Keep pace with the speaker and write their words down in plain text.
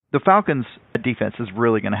the Falcons' defense is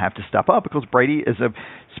really going to have to step up because Brady is a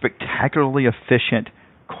spectacularly efficient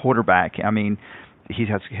quarterback. I mean, he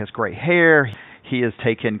has great hair. He has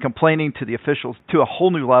taken complaining to the officials to a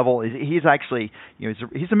whole new level. He's actually,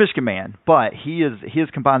 he's a Michigan man, but he has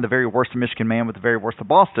combined the very worst of Michigan man with the very worst of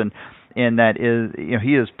Boston, and that is,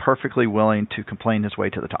 he is perfectly willing to complain his way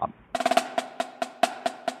to the top.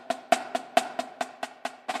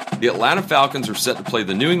 The Atlanta Falcons are set to play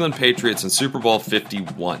the New England Patriots in Super Bowl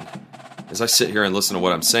 51. As I sit here and listen to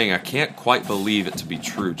what I'm saying, I can't quite believe it to be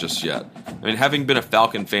true just yet. I mean, having been a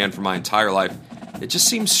Falcon fan for my entire life, it just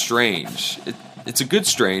seems strange. It's a good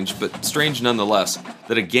strange, but strange nonetheless,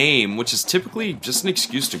 that a game, which is typically just an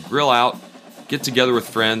excuse to grill out, get together with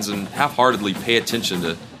friends, and half-heartedly pay attention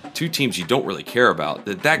to two teams you don't really care about,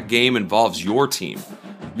 that game involves your team.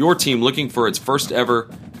 Your team looking for its first ever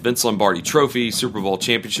Vince Lombardi Trophy, Super Bowl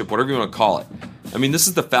championship, whatever you want to call it. I mean, this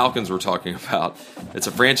is the Falcons we're talking about. It's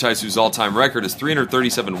a franchise whose all-time record is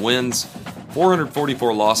 337 wins,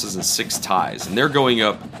 444 losses, and 6 ties. And they're going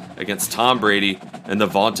up against Tom Brady and the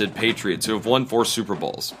vaunted Patriots, who have won 4 Super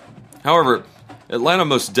Bowls. However, Atlanta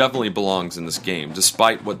most definitely belongs in this game,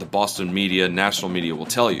 despite what the Boston media and national media will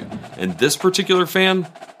tell you. And this particular fan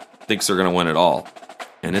thinks they're going to win it all.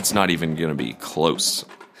 And it's not even going to be close.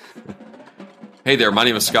 Hey there, my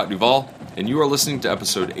name is Scott Duvall, and you are listening to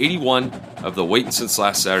episode 81 of the Waiting Since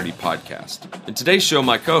Last Saturday podcast. In today's show,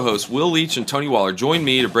 my co-hosts Will Leach and Tony Waller join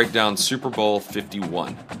me to break down Super Bowl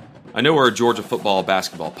 51. I know we're a Georgia football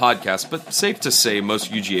basketball podcast, but safe to say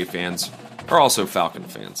most UGA fans are also Falcon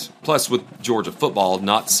fans. Plus, with Georgia football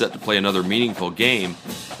not set to play another meaningful game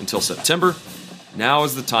until September, now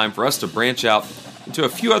is the time for us to branch out into a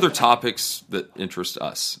few other topics that interest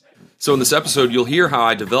us. So in this episode, you'll hear how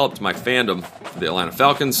I developed my fandom for the Atlanta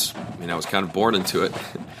Falcons. I mean, I was kind of born into it.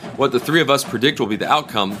 What the three of us predict will be the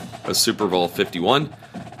outcome of Super Bowl 51.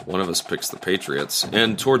 One of us picks the Patriots.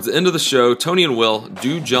 And towards the end of the show, Tony and Will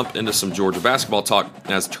do jump into some Georgia basketball talk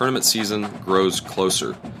as tournament season grows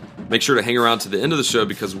closer. Make sure to hang around to the end of the show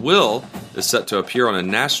because Will is set to appear on a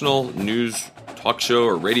national news talk show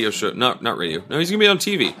or radio show. No, not radio. No, he's going to be on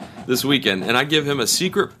TV this weekend. And I give him a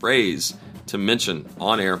secret phrase to mention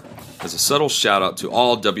on air as a subtle shout out to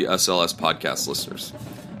all WSLS podcast listeners.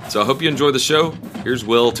 So I hope you enjoy the show. Here's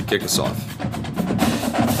Will to kick us off.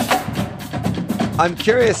 I'm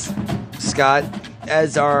curious, Scott,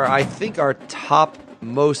 as our top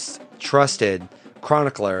most trusted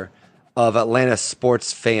chronicler of Atlanta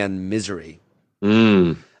sports fan misery.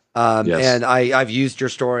 Yes. And I've used your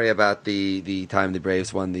story about the time the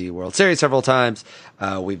Braves won the World Series several times.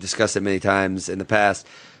 We've discussed it many times in the past.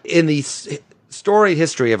 In the storied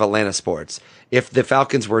history of Atlanta sports, if the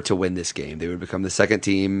Falcons were to win this game, they would become the second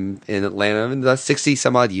team in Atlanta in the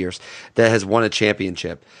 60-some-odd years that has won a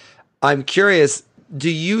championship. I'm curious, do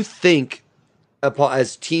you think,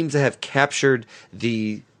 as teams that have captured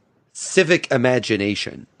the civic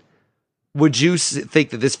imagination, would you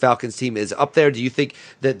think that this Falcons team is up there? Do you think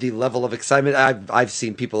that the level of excitement, I've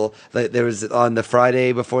seen people, there was on the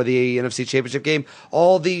Friday before the NFC Championship game,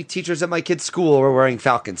 all the teachers at my kid's school were wearing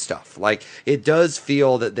Falcon stuff. Like, it does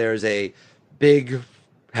feel that there's a big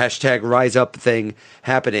hashtag rise up thing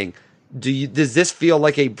happening. Does this feel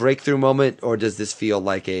like a breakthrough moment, or does this feel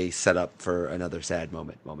like a setup for another sad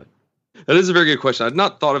moment? That is a very good question. I've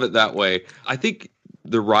not thought of it that way. I think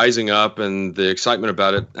the rising up and the excitement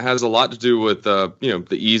about it has a lot to do with the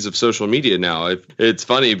ease of social media now. It's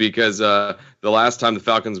funny because the last time the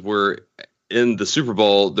Falcons were in the Super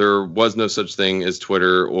Bowl, there was no such thing as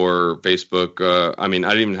Twitter or Facebook. I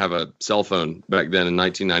didn't even have a cell phone back then in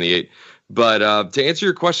 1998. But to answer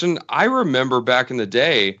your question, I remember back in the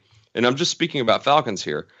day, and I'm just speaking about Falcons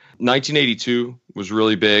here, 1982 was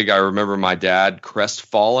really big. I remember my dad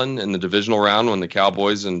crestfallen in the divisional round when the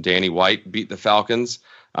Cowboys and Danny White beat the Falcons.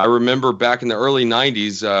 I remember back in the early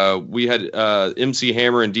 90s, we had MC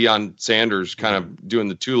Hammer and Deion Sanders kind of doing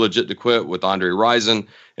the Too Legit to Quit with Andre Rison,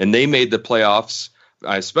 and they made the playoffs.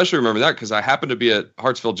 I especially remember that because I happened to be at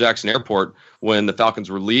Hartsfield-Jackson Airport when the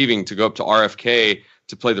Falcons were leaving to go up to RFK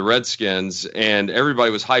to play the Redskins, and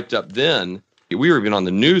everybody was hyped up then. We were even on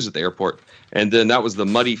the news at the airport. And then that was the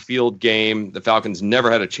Muddy Field game. The Falcons never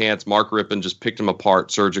had a chance. Mark Rippon just picked them apart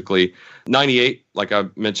surgically. 98, like I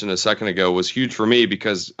mentioned a second ago, was huge for me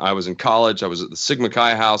because I was in college. I was at the Sigma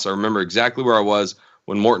Chi house. I remember exactly where I was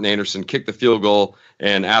when Morton Anderson kicked the field goal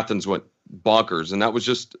and Athens went bonkers. And that was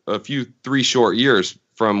just 3 short years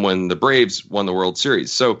from when the Braves won the World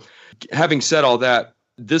Series. So having said all that,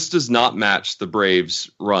 this does not match the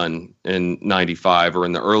Braves run in 95 or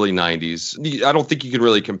in the early 90s. I don't think you can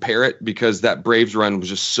really compare it because that Braves run was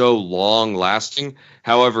just so long lasting.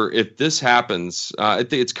 However, if this happens,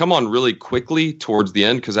 it's come on really quickly towards the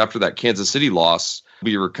end because after that Kansas City loss,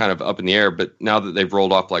 we were kind of up in the air. But now that they've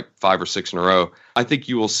rolled off like 5 or 6 in a row, I think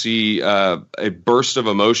you will see a burst of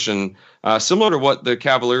emotion similar to what the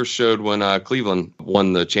Cavaliers showed when Cleveland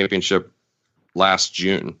won the championship last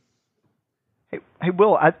June. Hey,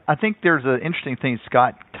 Will, I think there's an interesting thing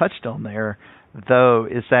Scott touched on there, though,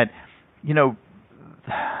 is that,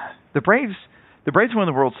 the Braves won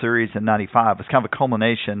the World Series in '95 was kind of a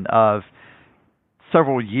culmination of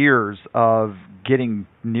several years of getting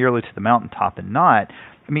nearly to the mountaintop and not.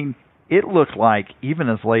 I mean, it looked like even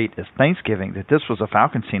as late as Thanksgiving that this was a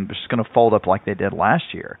Falcons team that's just going to fold up like they did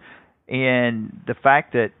last year. And the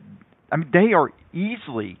fact that, they are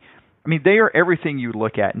everything you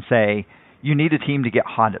look at and say, you need a team to get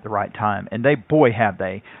hot at the right time. And have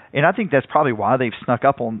they. And I think that's probably why they've snuck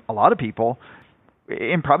up on a lot of people,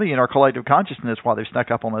 and probably in our collective consciousness why they've snuck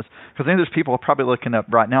up on us. Because I think there's people probably looking up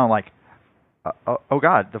right now like, oh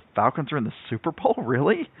God, the Falcons are in the Super Bowl?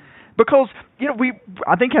 Really? Because,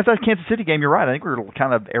 I think after that Kansas City game, you're right. I think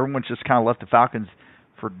everyone's just kind of left the Falcons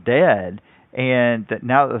for dead. And that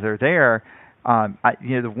now that they're there,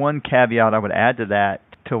 the one caveat I would add to that,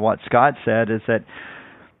 to what Scott said, is that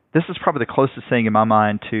this is probably the closest thing in my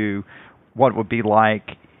mind to what it would be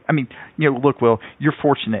like. Look, Will, you're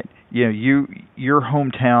fortunate. Your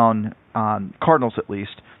hometown Cardinals, at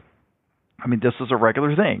least. This is a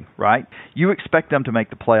regular thing, right? You expect them to make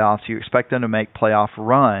the playoffs. You expect them to make playoff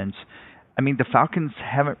runs. The Falcons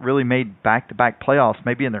haven't really made back-to-back playoffs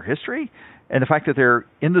maybe in their history. And the fact that they're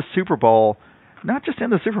in the Super Bowl, not just in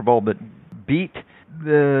the Super Bowl, but beat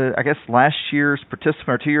last year's participant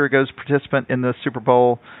or 2 years ago's participant in the Super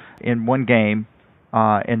Bowl in one game,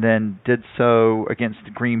 and then did so against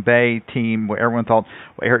the Green Bay team where everyone thought,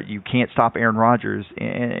 well, you can't stop Aaron Rodgers.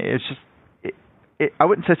 And it's just, I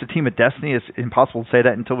wouldn't say it's a team of destiny. It's impossible to say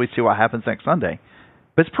that until we see what happens next Sunday.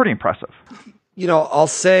 But it's pretty impressive. I'll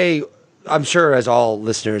say, I'm sure as all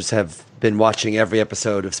listeners have been watching every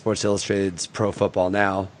episode of Sports Illustrated's Pro Football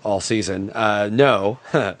Now all season, know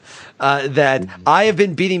that I have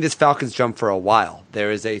been beating this Falcons drum for a while.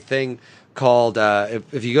 There is a thing called,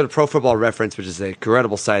 if you go to Pro Football Reference, which is a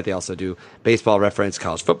incredible site, they also do baseball reference,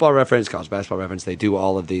 college football reference, college basketball reference. They do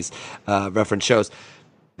all of these reference shows.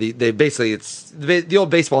 They basically, it's the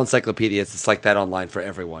old baseball encyclopedia. It's like that online for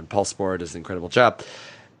everyone. Paul Sporer does an incredible job.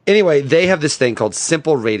 Anyway, they have this thing called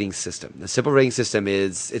Simple Rating System. The Simple Rating System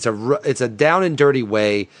it's a down and dirty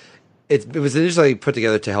way. It was initially put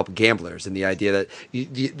together to help gamblers, and the idea that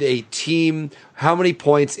a team, how many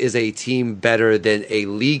points is a team better than a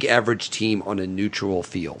league average team on a neutral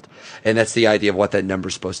field? And that's the idea of what that number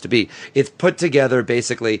is supposed to be. It's put together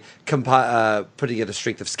basically putting together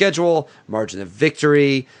strength of schedule, margin of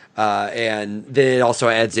victory, and then it also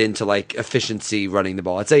adds into like efficiency running the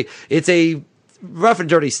ball. It's a rough and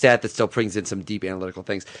dirty stat that still brings in some deep analytical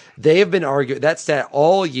things. They have been arguing that stat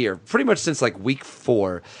all year, pretty much since like week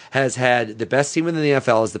 4, has had the best team in the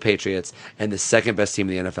NFL as the Patriots and the second best team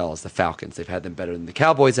in the NFL as the Falcons. They've had them better than the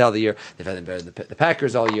Cowboys all the year. They've had them better than the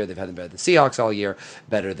Packers all year. They've had them better than the Seahawks all year,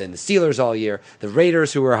 better than the Steelers all year. The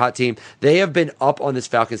Raiders, who were a hot team, they have been up on this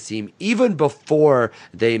Falcons team even before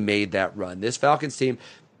they made that run. This Falcons team,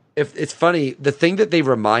 if it's funny, the thing that they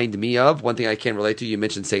remind me of, one thing I can relate to, you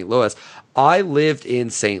mentioned St. Louis. I lived in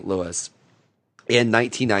St. Louis in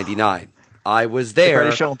 1999. I was there. The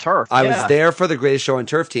Greatest Show on Turf. I was there for the Greatest Show on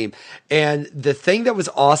Turf team. And the thing that was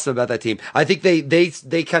awesome about that team, I think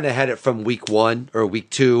they kind of had it from week 1 or week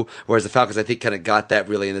 2, whereas the Falcons, I think, kind of got that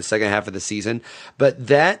really in the second half of the season. But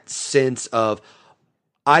that sense of,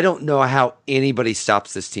 I don't know how anybody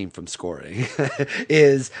stops this team from scoring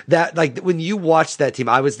is that, like, when you watch that team,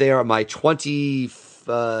 I was there on my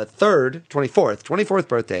 24th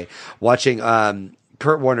birthday watching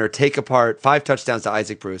Kurt Warner take apart 5 touchdowns to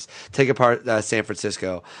Isaac Bruce, take apart San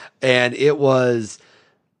Francisco. And it was,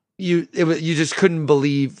 you just couldn't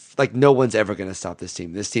believe, like, no one's ever going to stop this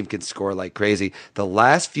team. This team can score like crazy. The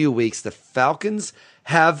last few weeks, the Falcons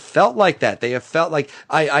have felt like that. They have felt like,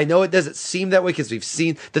 I know it doesn't seem that way because we've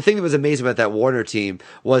seen, the thing that was amazing about that Warner team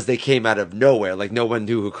was they came out of nowhere. Like, no one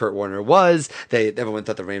knew who Kurt Warner was. Everyone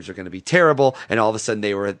thought the Rams were going to be terrible, and all of a sudden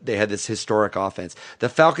they had this historic offense. The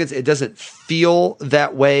Falcons, it doesn't feel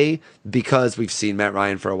that way because we've seen Matt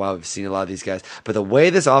Ryan for a while. We've seen a lot of these guys, but the way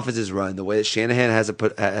this offense is run, the way that Shanahan has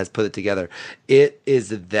put it together, it is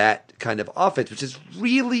that kind of offense, which is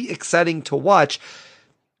really exciting to watch.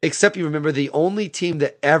 Except you remember the only team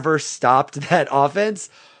that ever stopped that offense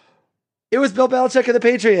It was Bill Belichick and the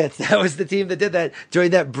Patriots. That was the team that did that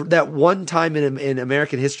during that one time in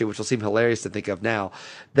American history, which will seem hilarious to think of now,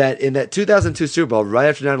 that in that 2002 Super Bowl, right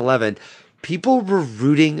after 9/11, people were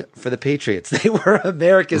rooting for the Patriots. They were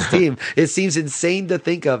America's team. It seems insane to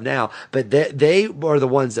think of now, but they were the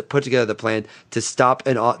ones that put together the plan to stop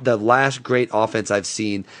the last great offense I've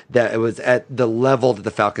seen that it was at the level that the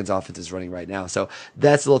Falcons offense is running right now. So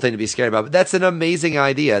that's a little thing to be scared about. But that's an amazing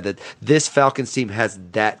idea that this Falcons team has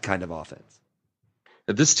that kind of offense.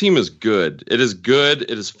 This team is good. It is good.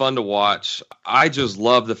 It is fun to watch. I just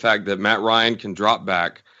love the fact that Matt Ryan can drop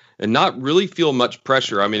back and not really feel much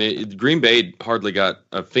pressure. I mean, Green Bay hardly got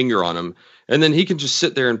a finger on him. And then he can just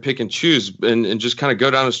sit there and pick and choose and just kind of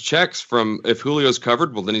go down his checks from if Julio's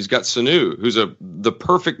covered, well, then he's got Sanu, who's the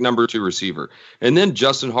perfect number 2 receiver. And then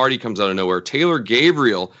Justin Hardy comes out of nowhere. Taylor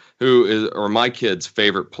Gabriel, who is my kid's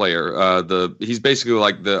favorite player. He's basically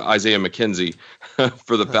like the Isaiah McKenzie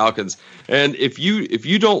for the Falcons. And if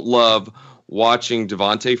you don't love watching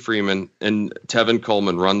Devontae Freeman and Tevin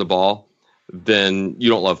Coleman run the ball, then you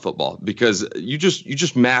don't love football, because you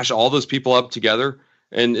just mash all those people up together,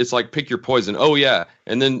 and it's like pick your poison. Oh yeah,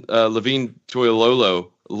 and then Levine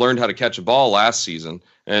Toilolo learned how to catch a ball last season,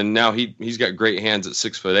 and now he's got great hands at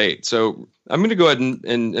 6'8". So I'm going to go ahead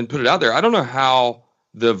and put it out there. I don't know how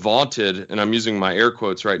the vaunted, and I'm using my air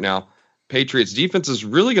quotes right now, Patriots defense is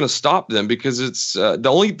really going to stop them, because it's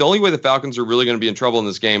the only way the Falcons are really going to be in trouble in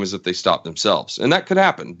this game is if they stop themselves, and that could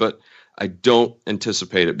happen, but I don't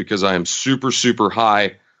anticipate it because I am super, super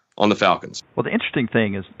high on the Falcons. Well, the interesting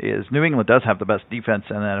thing is New England does have the best defense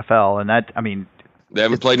in the NFL, and they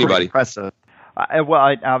haven't played anybody. Impressive. I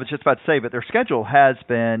was just about to say, but their schedule has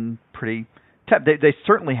been pretty tough. They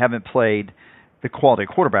certainly haven't played the quality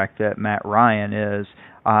quarterback that Matt Ryan is.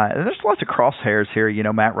 And there's lots of crosshairs here. You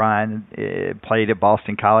know, Matt Ryan played at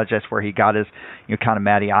Boston College. That's where he got his, kind of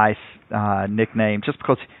Matty Ice nickname, just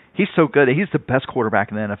because he's so good. He's the best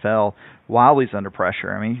quarterback in the NFL while he's under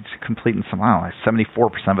pressure. I mean, he's completing 74%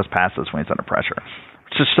 of his passes when he's under pressure.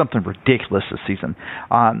 It's just something ridiculous this season.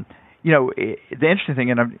 The interesting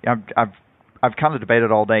thing, and I've kind of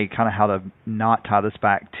debated all day kind of how to not tie this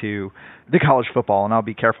back to the college football, and I'll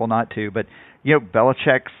be careful not to. But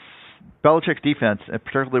Belichick's defense, and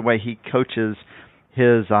particularly the way he coaches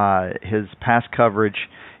his pass coverage,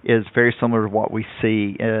 is very similar to what we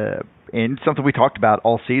see and something we talked about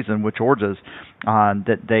all season with Georgia's,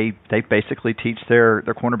 that they basically teach their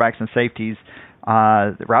cornerbacks and safeties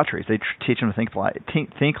route trees. They teach them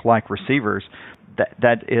to think like receivers.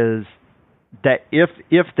 That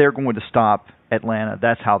if they're going to stop Atlanta,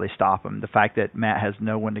 that's how they stop them. The fact that Matt has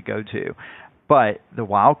no one to go to. But the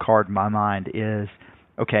wild card in my mind is,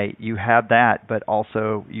 okay, you have that, but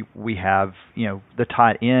also we have the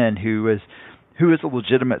tight end who is a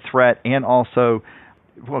legitimate threat, and also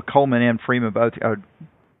Coleman and Freeman both.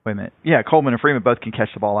 Coleman and Freeman both can catch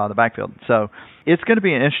the ball out of the backfield. So it's going to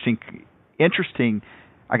be an interesting,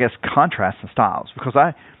 I guess, contrast in styles, because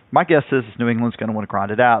my guess is New England's going to want to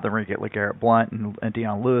grind it out. They're going to get like LeGarrette Blount and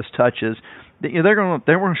Deion Lewis touches. They're going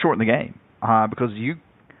to shorten the game because you.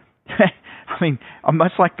 I mean,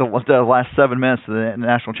 much like the last 7 minutes of the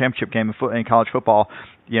national championship game in college football,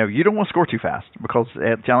 you don't want to score too fast, because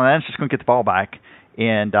Atlanta's just going to get the ball back,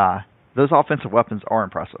 and those offensive weapons are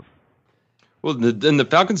impressive. Well, the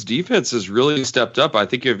Falcons' defense has really stepped up. I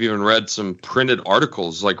think you've even read some printed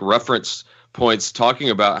articles, like reference points, talking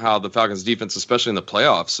about how the Falcons' defense, especially in the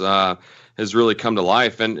playoffs, has really come to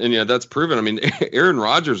life. And that's proven. I mean, Aaron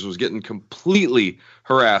Rodgers was getting completely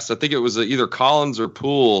harassed. I think it was either Collins or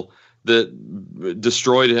Poole that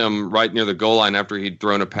destroyed him right near the goal line after he'd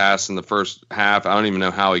thrown a pass in the first half. I don't even know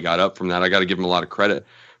how he got up from that. I got to give him a lot of credit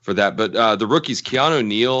for that. But the rookies, Keanu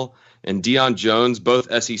Neal and Deion Jones,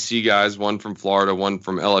 both SEC guys, one from Florida, one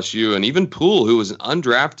from LSU, and even Poole, who was an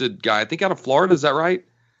undrafted guy, I think out of Florida. Is that right?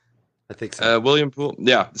 I think so. William Poole.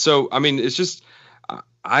 Yeah. So, I mean, it's just,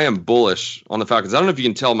 I am bullish on the Falcons. I don't know if you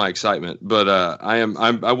can tell my excitement, but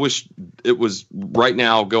I wish it was right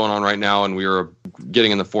now, going on right now, and we were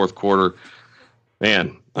getting in the fourth quarter.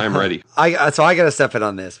 Man, I'm ready. So I got to step in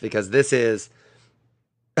on this, because this is.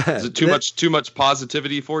 Is it too much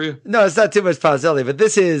positivity for you? No, it's not too much positivity, but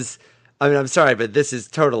this is. I mean, I'm sorry, but this is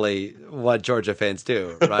totally what Georgia fans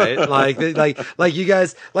do, right? like you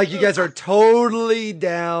guys are totally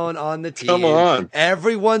down on the team. Come on.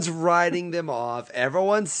 Everyone's writing them off.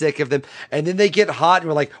 Everyone's sick of them. And then they get hot and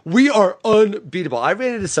we're like, we are unbeatable. I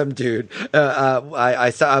ran into some dude.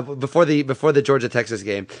 I saw before the Georgia Texas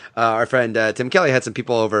game. Our friend Tim Kelly had some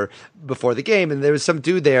people over before the game, and there was some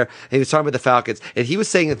dude there, and he was talking about the Falcons, and he was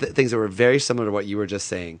saying things that were very similar to what you were just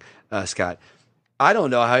saying, Scott. I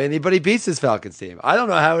don't know how anybody beats this Falcons team. I don't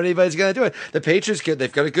know how anybody's going to do it. The Patriots,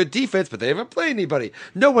 they've got a good defense, but they haven't played anybody.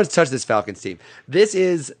 No one's touched this Falcons team. This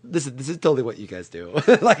is totally what you guys do.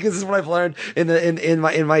 Like, this is what I've learned in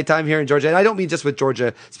my time here in Georgia. And I don't mean just with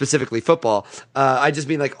Georgia specifically football. I just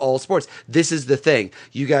mean like all sports. This is the thing.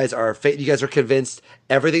 You guys are convinced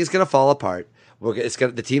everything's going to fall apart.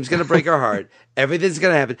 The team's going to break our heart. Everything's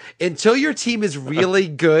going to happen until your team is really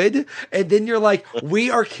good. And then you're like, we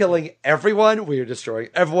are killing everyone. We are destroying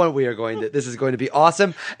everyone. This is going to be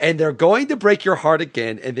awesome. And they're going to break your heart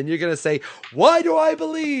again. And then you're going to say, why do I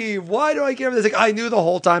believe? Why do I care? It's like, I knew the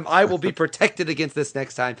whole time. I will be protected against this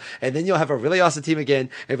next time. And then you'll have a really awesome team again.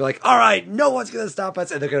 And be like, all right, no one's going to stop us.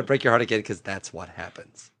 And they're going to break your heart again because that's what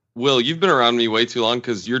happens. Will, you've been around me way too long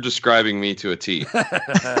because you're describing me to a T.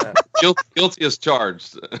 Guilty as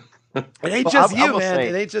charged. It ain't just you, man.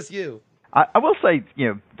 It ain't just you. I will say,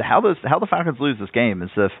 how the Falcons lose this game is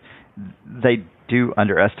if they do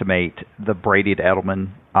underestimate the Brady to Edelman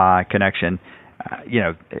connection.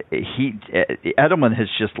 Edelman has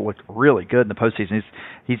just looked really good in the postseason.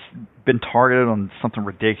 He's been targeted on something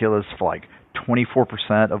ridiculous for like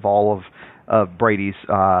 24% of all of Brady's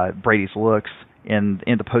looks in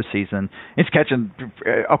the postseason. He's catching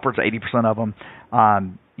upwards of 80% of them.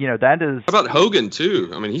 That is. How about Hogan too?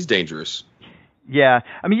 I mean, he's dangerous. Yeah,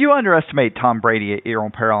 I mean, you underestimate Tom Brady at your own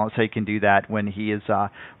peril and say he can do that when he is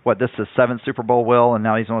this is his 7th Super Bowl, Will, and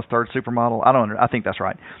now he's on his 3rd supermodel. I think that's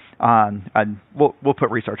right. We'll put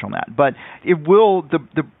research on that, but it will.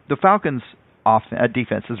 The Falcons'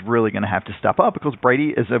 defense is really going to have to step up because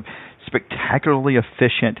Brady is a spectacularly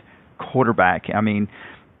efficient quarterback. I mean,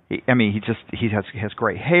 he has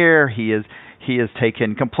great hair. He is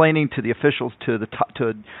taken complaining to the officials to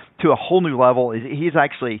a whole new level. He's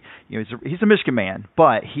actually he's a Michigan man,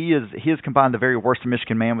 but he has combined the very worst of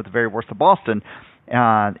Michigan man with the very worst of Boston,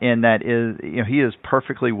 and that is he is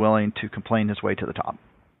perfectly willing to complain his way to the top,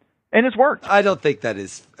 and it's worked. I don't think that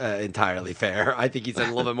is entirely fair. I think he's a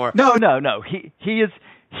little bit more. No.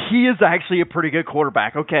 He is actually a pretty good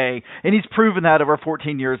quarterback, okay? And he's proven that over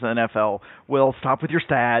 14 years in the NFL. Will, stop with your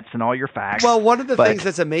stats and all your facts. Well, one of the things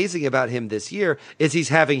that's amazing about him this year is he's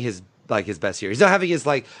having his best year. He's not having his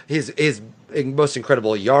most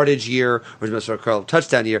incredible yardage year or his most incredible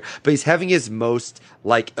touchdown year, but he's having his most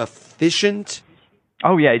efficient.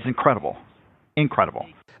 Oh yeah, he's incredible. Incredible.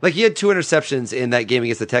 Like, he had 2 interceptions in that game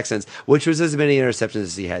against the Texans, which was as many interceptions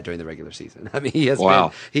as he had during the regular season. I mean, he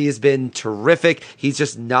has been terrific. He's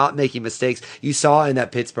just not making mistakes. You saw in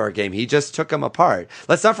that Pittsburgh game, he just took them apart.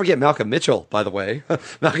 Let's not forget Malcolm Mitchell, by the way.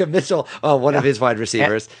 Malcolm Mitchell, one of his wide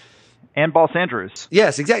receivers. And Boss Andrews.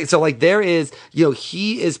 Yes, exactly. So, there is,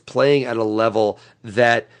 he is playing at a level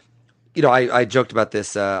that, I joked about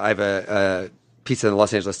this. I have a piece in the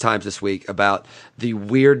Los Angeles Times this week about the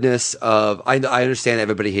weirdness of. I understand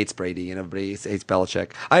everybody hates Brady and everybody hates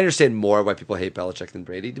Belichick. I understand more why people hate Belichick than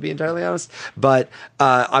Brady, to be entirely honest. But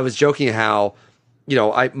I was joking how.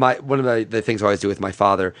 One of the things I always do with my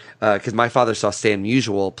father, because my father saw Stan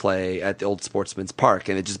Musial play at the old Sportsman's Park,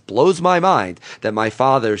 and it just blows my mind that my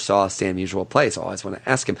father saw Stan Musial play. So I always want to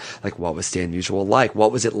ask him, what was Stan Musial like?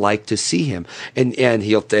 What was it like to see him? And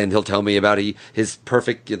he'll tell me about his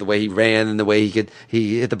perfect, the way he ran and the way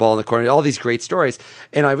he hit the ball in the corner, all these great stories.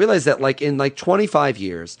 And I realized that in 25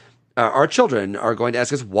 years. Our children are going to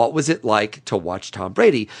ask us, what was it like to watch Tom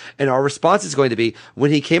Brady? And our response is going to be,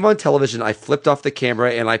 when he came on television, I flipped off the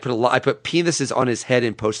camera and I put penises on his head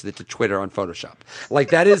and posted it to Twitter on Photoshop.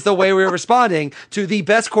 That is the way we're responding to the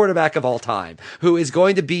best quarterback of all time, who is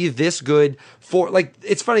going to be this good for,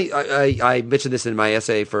 it's funny. I mentioned this in my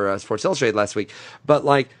essay for Sports Illustrated last week, but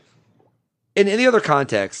in any other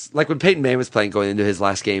context, like when Peyton Manning was playing going into his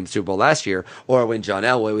last game Super Bowl last year, or when John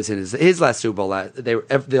Elway was in his last Super Bowl,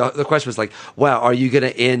 the question was wow, are you going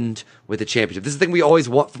to end with a championship? This is the thing we always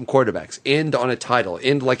want from quarterbacks. End on a title.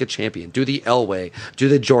 End like a champion. Do the Elway. Do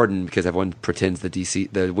the Jordan, because everyone pretends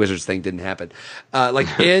the Wizards thing didn't happen.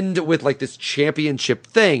 End with this championship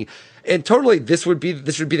thing. And totally, this would be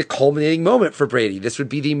the culminating moment for Brady. This would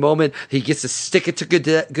be the moment he gets to stick it to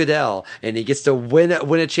Goodell, and he gets to win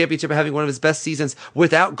a championship, having one of his best seasons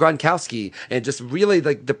without Gronkowski, and just really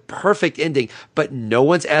the perfect ending. But no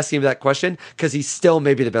one's asking him that question because he's still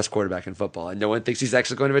maybe the best quarterback in football, and no one thinks he's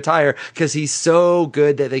actually going to retire because he's so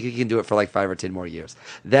good that he can do it for 5 or 10 more years.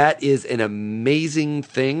 That is an amazing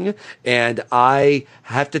thing, and I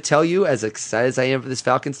have to tell you, as excited as I am for this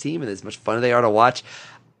Falcons team and as much fun they are to watch,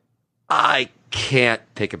 I can't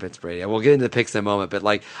pick against Brady. We'll get into the picks in a moment, but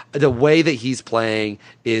the way that he's playing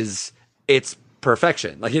it's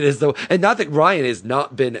perfection. Like it is and not that Ryan has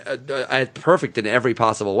not been as perfect in every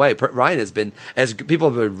possible way. Ryan has been, as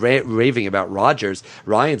people have been raving about Rodgers,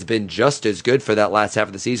 Ryan's been just as good for that last half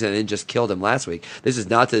of the season and then just killed him last week. This is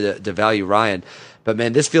not to devalue Ryan, but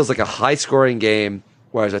man, this feels like a high scoring game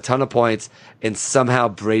where there's a ton of points and somehow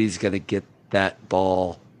Brady's going to get that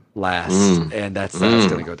ball last. And that's going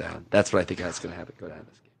to go down. That's what I think is going to happen. Go down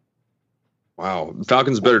this game. Wow.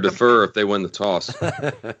 Falcons better defer if they win the toss.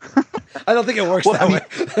 I don't think it works way.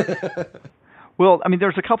 Well, I mean,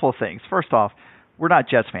 there's a couple of things. First off, we're not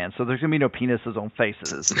Jets fans, so there's going to be no penises on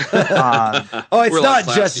faces. It's not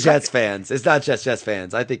just Jets fans. It's not just Jets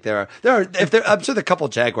fans. I think there are. I'm sure the couple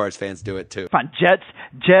Jaguars fans do it too. Fine,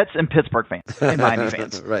 Jets and Pittsburgh fans and Miami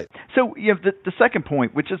fans. Right. So you know, the second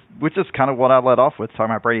point, which is kind of what I led off with talking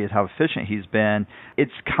about Brady, is how efficient he's been.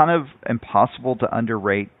 It's kind of impossible to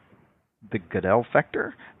underrate the Goodell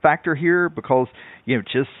factor here, because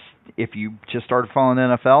just if you just started following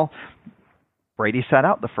the NFL, Brady sat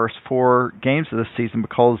out the first 4 games of this season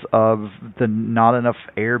because of the not enough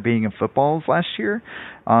air being in footballs last year.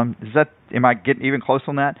 Am I getting even close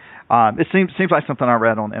on that? It seems like something I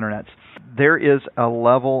read on the internet. There is a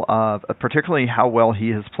level of, particularly how well he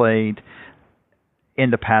has played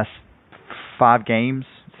in the past 7 games.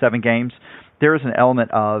 There is an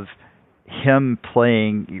element of him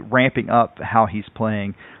ramping up how he's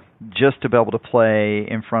playing, just to be able to play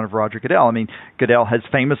in front of Roger Goodell. I mean, Goodell has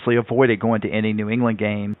famously avoided going to any New England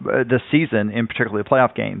game this season, in particular the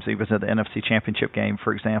playoff games. He was at the NFC Championship game,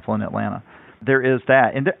 for example, in Atlanta. There is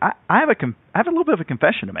that, and I have a little bit of a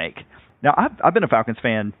confession to make. Now, I've been a Falcons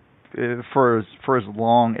fan for as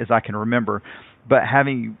long as I can remember, but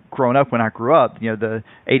having grown up when I grew up, the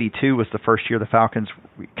 82 was the first year the Falcons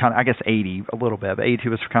kind of, I guess 80 a little bit, but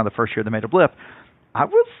 82 was kind of the first year they made a blip. I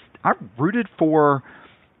rooted for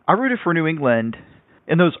New England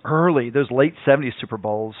in those late 70s Super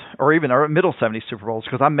Bowls, or even our middle 70s Super Bowls,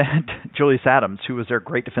 because I met Julius Adams, who was their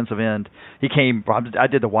great defensive end. He came, I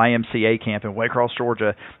did the YMCA camp in Waycross,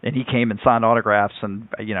 Georgia, and he came and signed autographs, and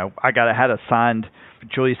I had a signed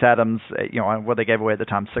Julius Adams, what they gave away at the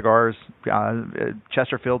time, cigars,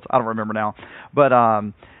 Chesterfields, I don't remember now, but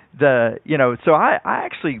so I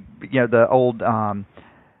actually, the old, I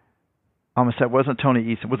almost said, wasn't Tony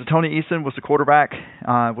Eason. Was it Tony Eason was the quarterback?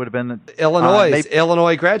 Would have been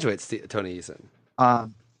Illinois graduates, Tony Eason.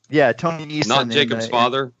 Yeah, Tony Eason. Not Jacob's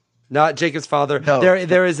father? Not Jacob's father. No.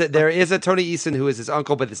 There is a Tony Eason who is his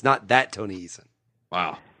uncle, but it's not that Tony Eason.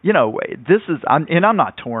 Wow. I'm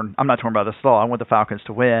not torn. I'm not torn by this at all. I want the Falcons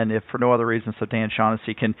to win, if for no other reason, so Dan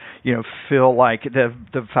Shaughnessy can, feel like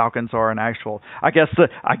the Falcons are an actual. I guess the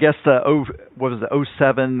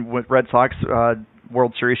 07 Red Sox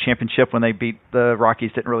World Series championship when they beat the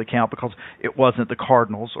Rockies didn't really count because it wasn't the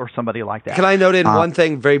Cardinals or somebody like that. Can I note in one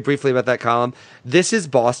thing very briefly about that column? This is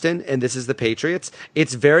Boston and this is the Patriots.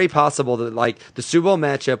 It's very possible that the Super Bowl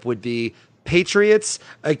matchup would be Patriots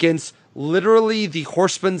against literally the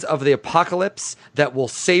horsemen of the apocalypse that will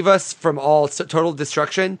save us from all total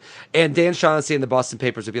destruction. And Dan Shaughnessy and the Boston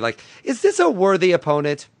Papers would be like, is this a worthy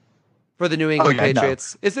opponent for the New England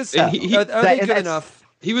Patriots? No. Is this, are they good enough?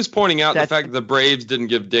 He was pointing out the fact that the Braves didn't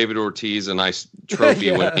give David Ortiz a nice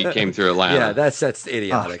trophy when he came through Atlanta. Yeah, that's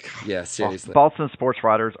idiotic. Yeah, seriously. Boston sports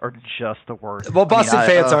writers are just the worst. Well, Boston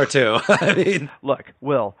fans are too. I mean, look,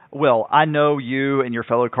 Will, I know you and your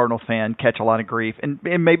fellow Cardinals fan catch a lot of grief, and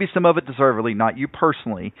maybe some of it deservedly, not you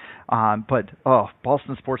personally, but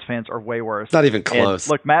Boston sports fans are way worse. Not even close.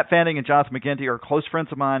 And, look, Matt Fanning and Jonathan McGinty are close friends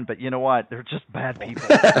of mine, but you know what? They're just bad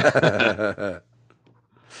people.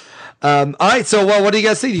 All right, so what do you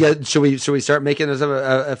guys think? Should we start making those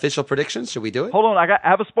official predictions? Should we do it? Hold on, I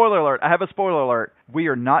have a spoiler alert. We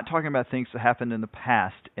are not talking about things that happened in the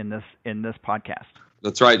past in this podcast.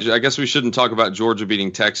 That's right. I guess we shouldn't talk about Georgia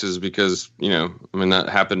beating Texas because that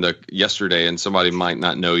happened yesterday, and somebody might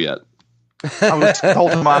not know yet.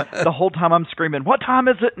 The whole time I'm screaming, "What time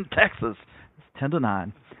is it in Texas?" It's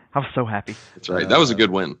 10-9. I was so happy. That's right. That was a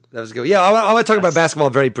good win. That was good. Yeah, I want to talk about basketball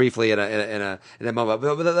very briefly in a moment.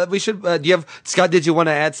 But we should. Do you have Scott? Did you want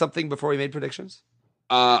to add something before we made predictions?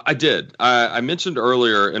 I did. I mentioned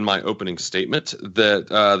earlier in my opening statement that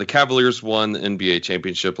the Cavaliers won the NBA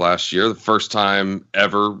championship last year, the first time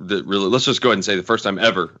ever that really. Let's just go ahead and say the first time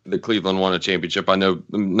ever that Cleveland won a championship. I know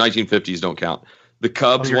the 1950s don't count. The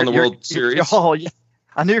Cubs won the World Series. Yeah.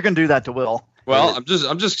 I knew you were going to do that to Will. Well, I'm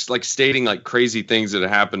just stating crazy things that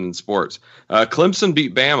have happened in sports. Clemson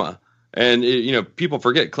beat Bama, and people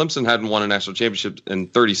forget Clemson hadn't won a national championship in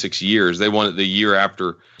 36 years. They won it the year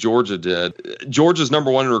after Georgia did. Georgia's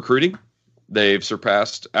number one in recruiting. They've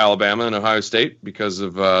surpassed Alabama and Ohio State because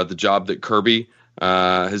of the job that Kirby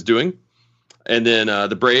is doing. And then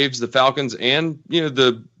the Braves, the Falcons, and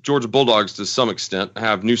the Georgia Bulldogs to some extent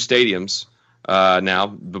have new stadiums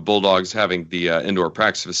now. The Bulldogs having the indoor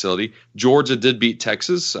practice facility. Georgia did beat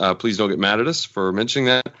Texas. Please don't get mad at us for mentioning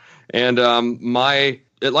that. And my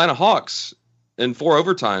Atlanta Hawks in 4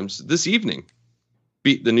 overtimes this evening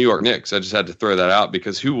beat the New York Knicks. I just had to throw that out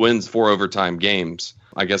because who wins 4 overtime games?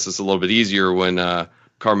 I guess it's a little bit easier when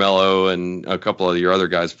Carmelo and a couple of your other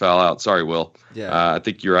guys foul out. Sorry, Will. Yeah. I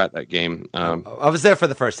think you're at that game. I was there for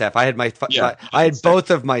the first half. I had I had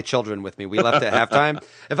both of my children with me. We left at halftime.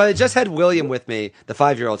 If I had just had William with me, the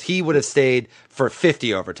 5-year-old, he would have stayed for 50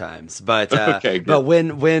 overtimes. But okay, but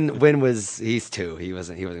when was he's 2? He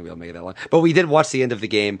wasn't gonna be able to make it that long. But we did watch the end of the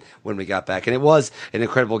game when we got back, and it was an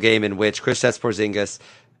incredible game in which Kristaps Porzingis,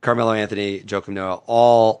 Carmelo Anthony, Joakim Noah,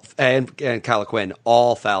 all and Kyle Quinn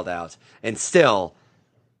all fouled out, and still.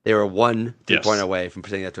 They were 1 3-point away from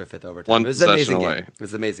putting that to a 5th overtime. It was an amazing game. It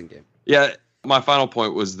was an amazing game. Yeah, my final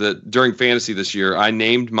point was that during fantasy this year, I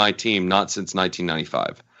named my team not since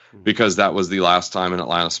 1995 because that was the last time an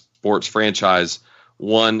Atlanta sports franchise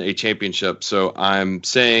won a championship. So I'm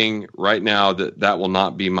saying right now that will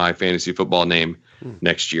not be my fantasy football name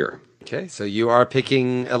next year. Okay, so you are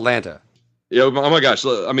picking Atlanta. Yeah. Oh my gosh.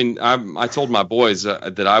 I mean, I told my boys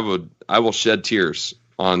that I will shed tears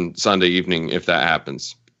on Sunday evening if that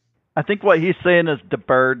happens. I think what he's saying is the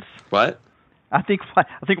birds. What? I think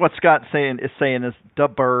what Scott's saying is the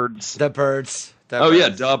birds. The birds. Yeah,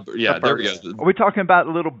 dub. Yeah, there we go. Are we talking about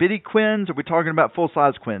little bitty quins? Or are we talking about full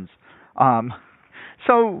size quins?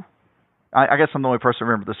 So I guess I'm the only person to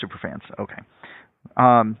remember the super fans. Okay.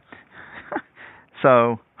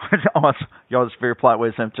 So y'all just very polite way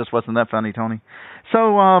of saying it just wasn't that funny, Tony.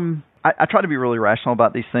 So I try to be really rational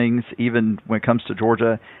about these things, even when it comes to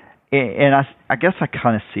Georgia. And I guess I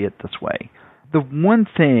kind of see it this way. The one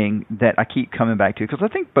thing that I keep coming back to, because I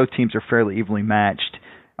think both teams are fairly evenly matched.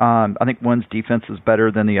 I think one's defense is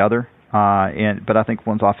better than the other, but I think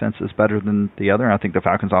one's offense is better than the other. I think the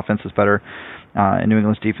Falcons' offense is better, and New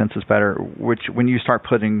England's defense is better. Which, when you start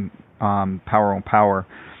putting power on power,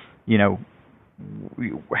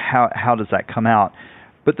 how does that come out?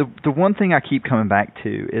 But the one thing I keep coming back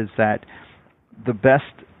to is that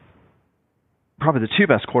probably the 2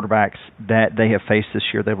 best quarterbacks that they have faced this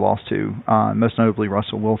year, they've lost to, most notably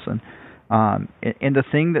Russell Wilson. And the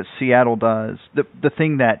thing that Seattle does, the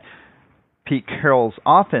thing that Pete Carroll's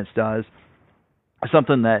offense does, is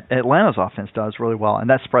something that Atlanta's offense does really well, and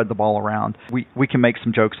that's spread the ball around. We can make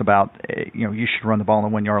some jokes about, you should run the ball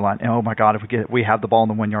on the 1-yard line. And, oh my God, if we have the ball on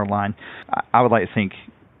the 1-yard line, I would like to think,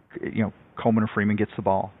 Coleman or Freeman gets the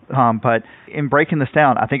ball. But in breaking this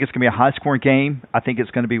down, I think it's going to be a high-scoring game. I think it's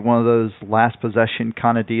going to be one of those last possession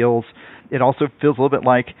kind of deals. It also feels a little bit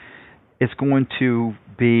like it's going to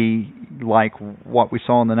be like what we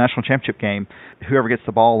saw in the national championship game. Whoever gets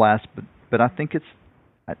the ball last, but I think it's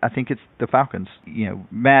the Falcons.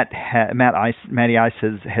 Matty Ice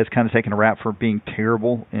has kind of taken a rap for being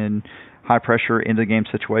terrible in high pressure into the game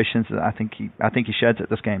situations. I think he sheds it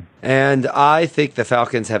this game. And I think the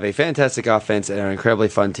Falcons have a fantastic offense and are an incredibly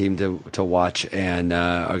fun team to watch, and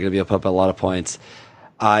are going to be able to put up a lot of points.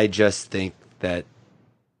 I just think that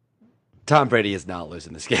Tom Brady is not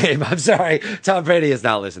losing this game. I'm sorry, Tom Brady is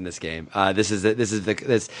not losing this game. This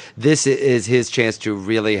is his chance to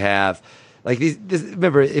really have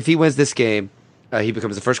remember, if he wins this game, he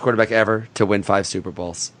becomes the first quarterback ever to win 5 Super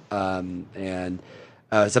Bowls. Something's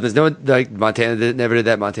Montana never did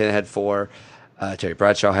that. Montana had 4. Terry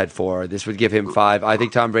Bradshaw had 4. This would give him 5. I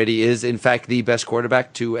think Tom Brady is, in fact, the best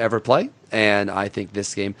quarterback to ever play, and I think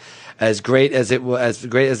this game, as great as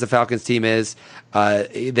the Falcons team is,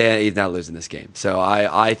 he's not losing this game. So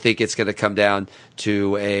I think it's going to come down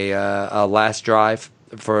to a last drive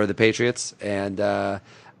for the Patriots, and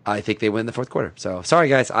I think they win the 4th quarter. So sorry,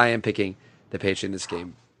 guys, I am picking the Patriots in this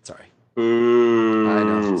game. Sorry. I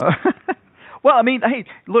know. Well, I mean, hey,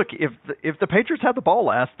 look, if the Patriots have the ball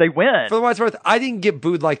last, they win. For what it's worth, I didn't get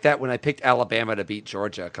booed like that when I picked Alabama to beat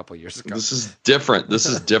Georgia a couple years ago. This is different.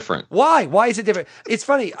 Why? Why is it different? It's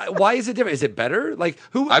funny. Why is it different? Is it better? Like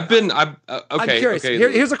who? Okay. I'm curious. Okay.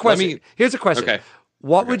 Here's a question. Okay.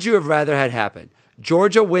 What would you have rather had happen?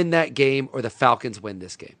 Georgia win that game or the Falcons win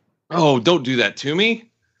this game? Oh, don't do that to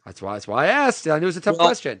me. That's why I asked. I knew it was a tough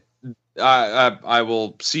question. I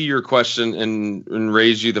will see your question and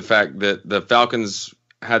raise you the fact that the Falcons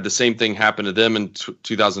had the same thing happen to them in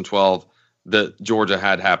 2012 that Georgia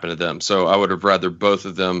had happen to them. So I would have rather both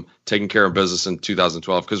of them taking care of business in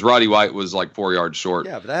 2012 because Roddy White was like 4 yards short.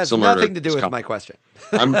 Yeah, but that has nothing to do with my question.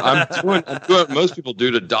 I'm doing what most people do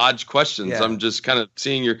to dodge questions. Yeah. I'm just kind of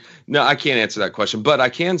seeing no, I can't answer that question, but I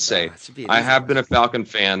can say I have been a Falcon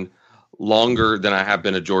fan longer than I have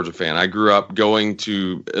been a Georgia fan. I grew up going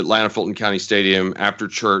to Atlanta Fulton County Stadium after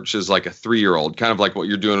church as like a 3-year-old, kind of like what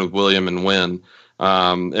you're doing with William and Wynn,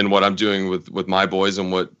 and what I'm doing with my boys,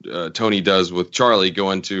 and what Tony does with Charlie,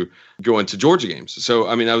 going to Georgia games. So,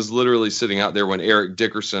 I mean, I was literally sitting out there when Eric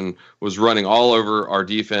Dickerson was running all over our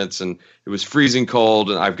defense, and it was freezing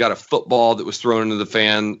cold, and I've got a football that was thrown into the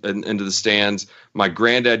fan and into the stands. My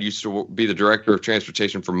granddad used to be the director of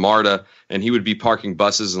transportation for MARTA, and he would be parking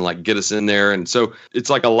buses and like get us in there. And so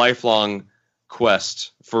it's like a lifelong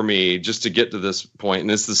quest for me just to get to this point.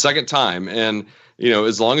 And it's the second time. And,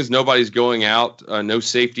 as long as nobody's going out, no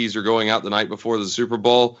safeties are going out the night before the Super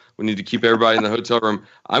Bowl, we need to keep everybody in the hotel room.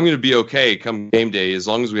 I'm going to be okay come game day, as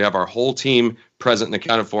long as we have our whole team present and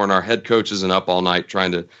accounted for, and our head coach isn't up all night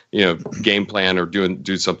trying to, game plan or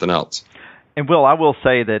do something else. And Will, I will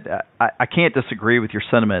say that I can't disagree with your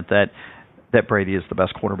sentiment that Brady is the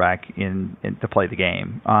best quarterback in to play the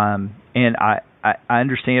game. And I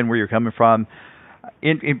understand where you're coming from.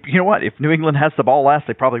 And you know what? If New England has the ball last,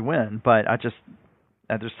 they probably win. But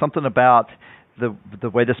there's something about the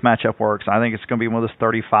way this matchup works. I think it's going to be one of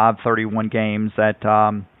those 35-31 games that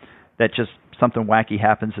just something wacky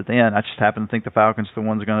happens at the end. I just happen to think the Falcons are the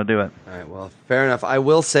ones who are going to do it. All right, well, fair enough. I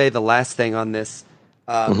will say the last thing on this,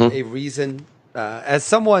 a reason, as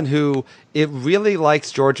someone who it really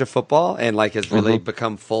likes Georgia football and like has really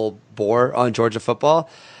become full bore on Georgia football,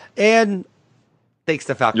 and thinks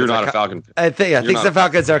the Falcons. You're not a Falcon fan. I think the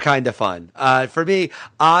Falcons are kind of fun. For me,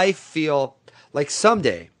 I feel like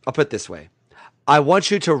someday, I'll put it this way, I want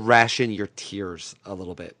you to ration your tears a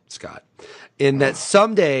little bit, Scott, in that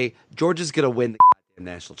someday Georgia's going to win the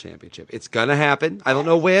national championship. It's going to happen. I don't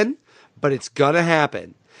know when, but it's going to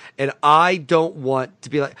happen. And I don't want to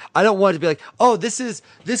be like, oh, this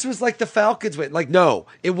was like the Falcons win. Like, no,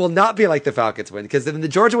 it will not be like the Falcons win, because then the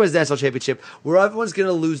Georgia wins the national championship, where everyone's going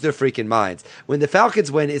to lose their freaking minds. When the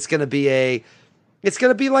Falcons win, it's going to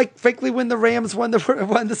be like, frankly, when the Rams won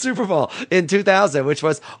the Super Bowl in 2000, which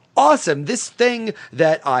was awesome. This thing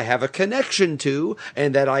that I have a connection to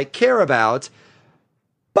and that I care about,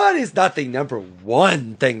 but it's not the number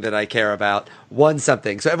one thing that I care about, won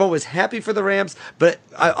something. So everyone was happy for the Rams, but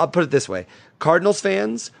I'll put it this way. Cardinals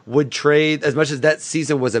fans would trade, as much as that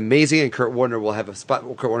season was amazing, and Kurt Warner will have a spot.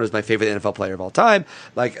 Kurt Warner is my favorite NFL player of all time.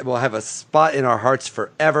 Like, we'll have a spot in our hearts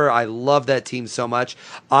forever. I love that team so much.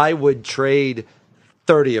 I would trade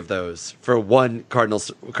 30 of those for one Cardinals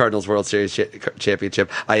World Series championship.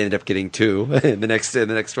 I ended up getting 2 in the next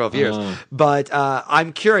 12 years. But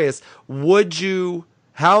I'm curious,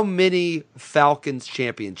 how many Falcons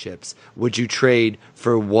championships would you trade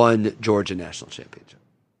for one Georgia national championship?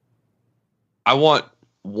 I want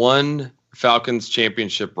one Falcons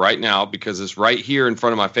championship right now, because it's right here in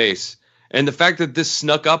front of my face. And the fact that this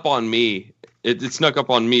snuck up on me, it snuck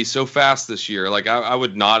up on me so fast this year. Like, I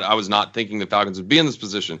was not thinking the Falcons would be in this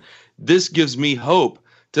position. This gives me hope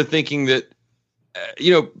to thinking that,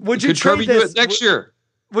 would you trade this next year?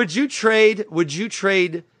 Would you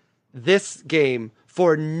trade this game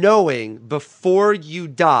for knowing before you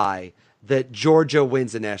die that Georgia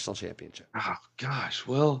wins a national championship? Oh gosh,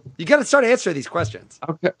 well, you got to start answering these questions.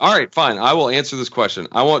 Okay, all right, fine. I will answer this question.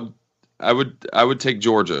 I would take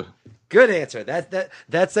Georgia. Good answer.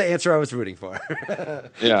 That's the answer I was rooting for.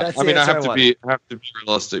 Yeah, I mean, I have to be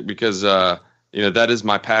realistic, because that is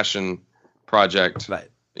my passion project. Right.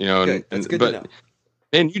 Good. That's good to know.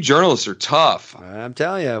 Man, you journalists are tough. I'm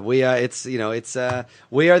telling you, we are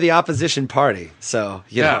the opposition party, so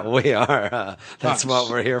we are. That's what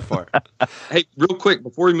we're here for. Hey, real quick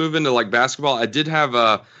before we move into like basketball, I did have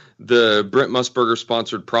the Brent Musburger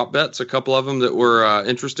sponsored prop bets, a couple of them that were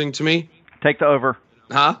interesting to me. Take the over.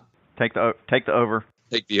 Huh? Take the over.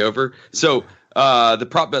 Take the over. So the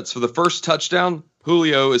prop bets for the first touchdown,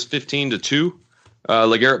 Julio is 15-2.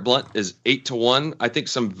 LeGarrette Blount is 8-1. I think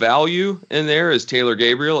some value in there is Taylor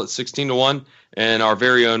Gabriel at 16-1, and our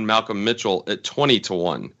very own Malcolm Mitchell at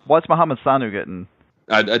 20-1. What's Mohamed Sanu getting?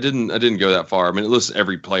 I didn't go that far. I mean, it lists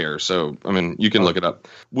every player, so I mean, you can look it up.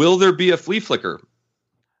 Will there be a flea flicker?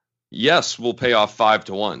 Yes, we'll pay off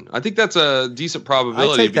 5-1. I think that's a decent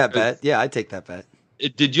probability. I take that bet. Yeah, I take that bet.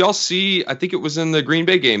 Did y'all see? I think it was in the Green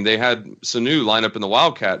Bay game. They had Sanu line up in the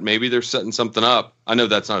Wildcat. Maybe they're setting something up. I know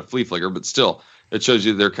that's not a flea flicker, but still, it shows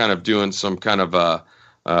you they're kind of doing some kind of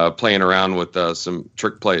playing around with some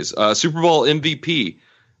trick plays. Super Bowl MVP,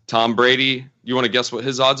 Tom Brady. You want to guess what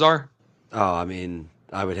his odds are? Oh, I mean,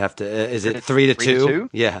 I would have to. Is it 3-2?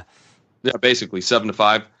 Yeah. Yeah, basically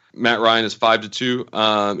 7-5. Matt Ryan is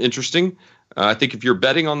 5-2. Interesting. I think if you're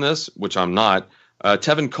betting on this, which I'm not,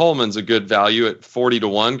 Tevin Coleman's a good value at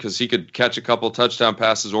 40-1 because he could catch a couple touchdown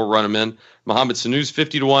passes or run them in. Mohamed Sanu's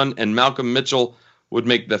 50-1, and Malcolm Mitchell would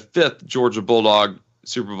make the 5th Georgia Bulldog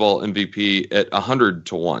Super Bowl MVP at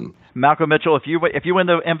 100-1. Malcolm Mitchell, if you win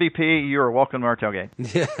the MVP, you are welcome to our tailgate.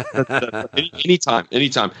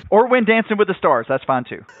 Anytime. Or win Dancing with the Stars. That's fine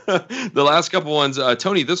too. The last couple ones,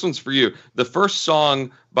 Tony, this one's for you. The first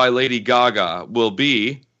song by Lady Gaga will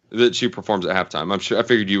be that she performs at halftime. I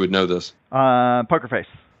figured you would know this. Poker Face.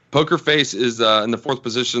 Poker Face is in the 4th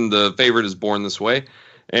position. The favorite is Born This Way.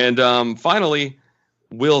 And finally,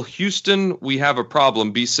 will Houston, we have a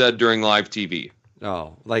problem be said during live TV?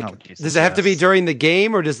 Does it have to be during the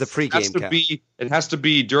game or does the pregame count? It has to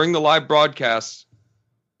be during the live broadcast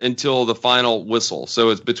until the final whistle.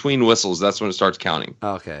 So it's between whistles. That's when it starts counting.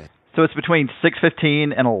 Okay. So it's between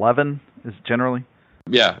 6:15 and 11 is generally?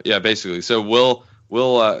 Yeah, basically. So will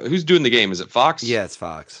who's doing the game? Is it Fox? Yeah, it's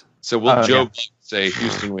Fox. So will Joe Buck say,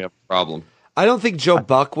 Houston, we have a problem? I don't think Joe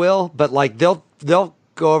Buck will, but like they'll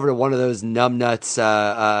go over to one of those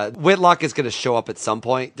numbnuts. Whitlock is going to show up at some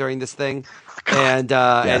point during this thing, and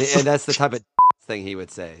that's the type of thing he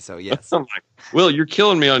would say. So yes. Will, you're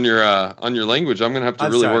killing me on your language. I'm going to have to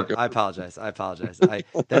work. I apologize. That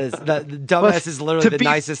dumbass is literally the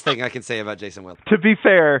nicest thing I can say about Jason Will. To be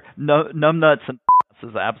fair, numbnuts and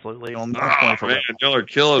is absolutely on point for man, y'all are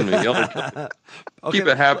killing me. Okay. Keep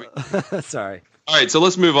it happy. Sorry. All right, so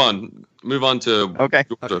let's move on. Move on to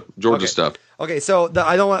Georgia stuff. Okay, so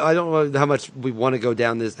I don't know how much we want to go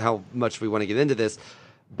down this, how much we want to get into this,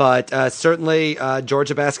 but certainly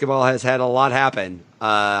Georgia basketball has had a lot happen.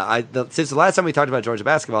 Since the last time we talked about Georgia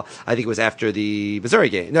basketball, I think it was after the Missouri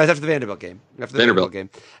game. No, it was after the Vanderbilt game. Vanderbilt game,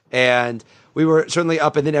 and we were certainly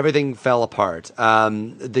up, and then everything fell apart.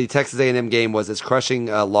 The Texas A&M game was as crushing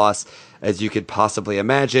a loss as you could possibly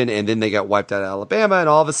imagine, and then they got wiped out of Alabama, and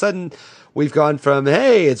all of a sudden we've gone from,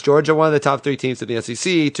 hey, it's Georgia, one of the top 3 teams in the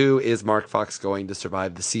SEC, to is Mark Fox going to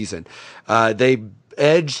survive the season? They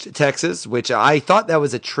edged Texas, which I thought that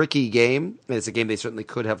was a tricky game. It's a game they certainly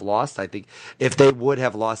could have lost. I think if they would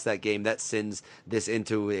have lost that game, that sends this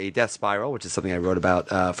into a death spiral, which is something I wrote about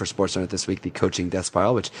for SportsCenter this week, the coaching death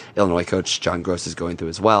spiral, which Illinois coach John Gross is going through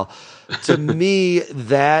as well. To me,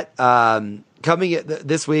 that coming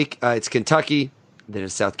this week, it's Kentucky, then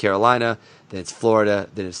it's South Carolina, then it's Florida,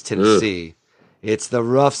 then it's Tennessee. Ugh. It's the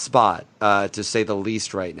rough spot, to say the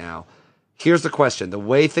least, right now. Here's the question. The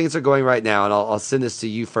way things are going right now, and I'll send this to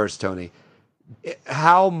you first, Tony,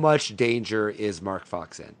 how much danger is Mark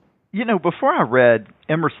Fox in? You know, before I read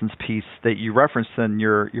Emerson's piece that you referenced in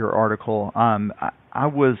your article, I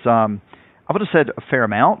would have said a fair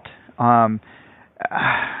amount.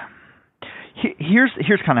 Here's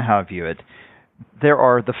kind of how I view it. There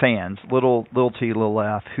are the fans, little t, little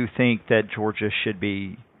f, who think that Georgia should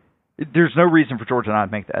be. There's no reason for Georgia not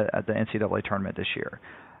to make the NCAA tournament this year.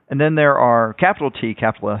 And then there are capital T,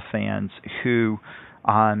 capital F fans who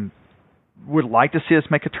would like to see us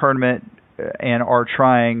make a tournament and are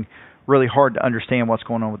trying really hard to understand what's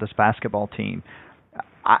going on with this basketball team.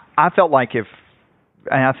 I felt like and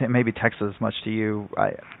I think maybe Texas as much to you,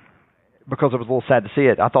 because I was a little sad to see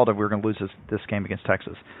it, I thought that we were going to lose this game against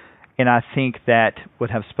Texas. And I think that would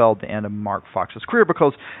have spelled the end of Mark Fox's career,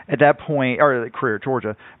 because at that point, or career at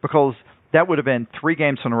Georgia, because that would have been 3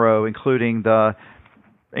 games in a row, including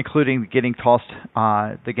getting tossed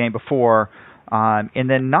the game before, and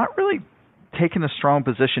then not really taking a strong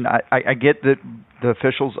position. I get that the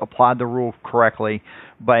officials applied the rule correctly,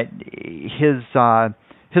 but his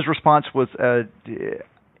response was, it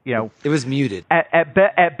was muted. At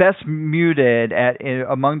best muted.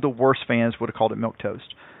 Among the worst fans would have called it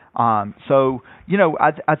milquetoast. I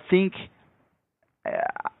think,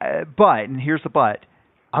 but, and here's the but,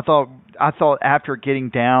 I thought after getting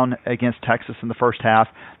down against Texas in the first half,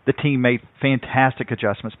 the team made fantastic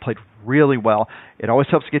adjustments, played really well. It always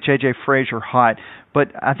helps to get J.J. Frazier hot,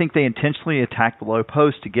 but I think they intentionally attacked the low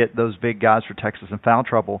post to get those big guys for Texas in foul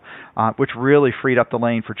trouble, which really freed up the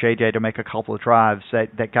lane for J.J. to make a couple of drives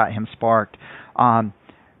that got him sparked.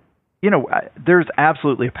 There's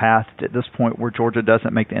absolutely a path at this point where Georgia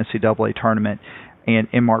doesn't make the NCAA tournament and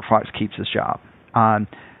Mark Fox keeps his job.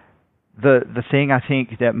 The thing I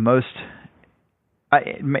think that most,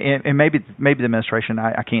 and maybe the administration,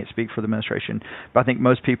 I can't speak for the administration, but I think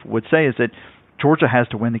most people would say is that Georgia has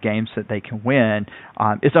to win the games that they can win.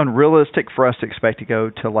 It's unrealistic for us to expect to go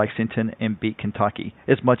to Lexington and beat Kentucky,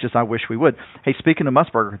 as much as I wish we would. Hey, speaking of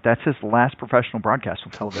Musburger, that's his last professional broadcast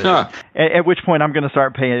on television. At which point I'm going to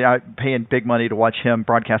start paying big money to watch him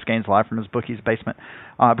broadcast games live from his bookie's basement,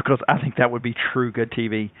 because I think that would be true good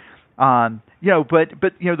TV. But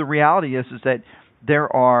the reality is that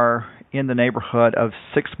there are in the neighborhood of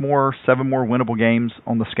 7 more winnable games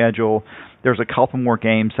on the schedule. There's a couple more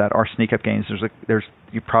games that are sneak-up games. There's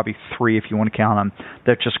probably 3 if you want to count them.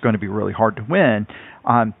 That's just going to be really hard to win.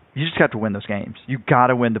 You just have to win those games. You got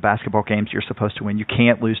to win the basketball games you're supposed to win. You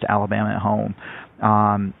can't lose to Alabama at home.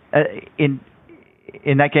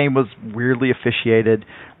 In that game was weirdly officiated.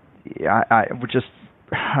 I would just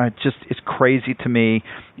it's crazy to me.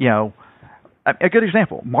 A good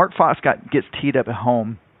example. Mark Fox gets teed up at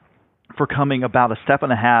home for coming about a step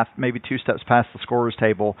and a half, maybe 2 steps past the scorer's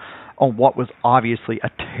table on what was obviously a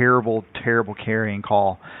terrible, terrible carrying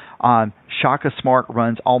call. Shaka Smart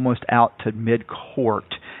runs almost out to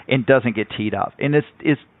mid-court and doesn't get teed up. And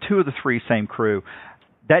it's 2 of the 3 same crew.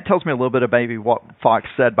 That tells me a little bit about maybe what Fox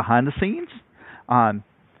said behind the scenes.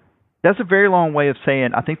 That's a very long way of saying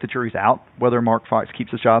I think the jury's out whether Mark Fox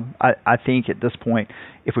keeps his job. I think at this point,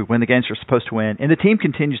 if we win the games we're supposed to win, and the team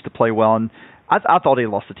continues to play well, and I thought he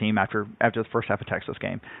lost the team after the first half of Texas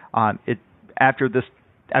game. After the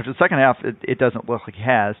second half, it doesn't look like he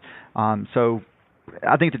has. So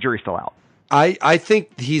I think the jury's still out. I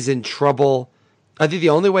think he's in trouble. I think the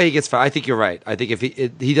only way he gets fired, I think you're right. I think if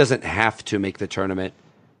he doesn't have to make the tournament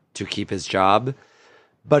to keep his job,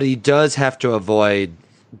 but he does have to avoid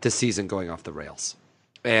the season going off the rails.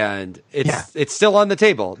 And it's still on the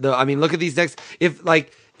table. I mean, look at these next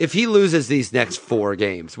if he loses these next 4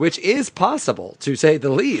 games, which is possible to say the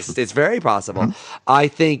least, it's very possible. Mm-hmm. I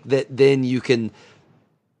think that then you can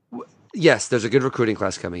yes, there's a good recruiting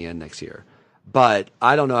class coming in next year. But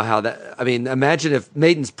I don't know how that. I mean, imagine if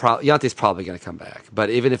Yante's probably going to come back. But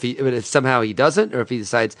even if somehow he doesn't, or if he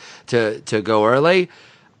decides to go early,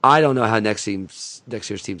 I don't know how next year's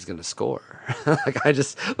team is going to score.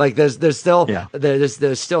 There's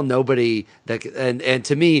still nobody that and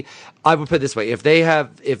to me, I would put it this way: if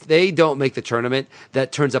they don't make the tournament,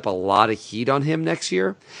 that turns up a lot of heat on him next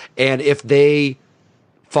year, and if they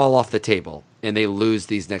fall off the table and they lose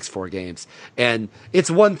these next 4 games, and it's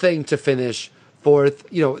one thing to finish 4th.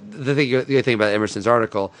 The thing about Emerson's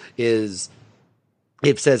article is,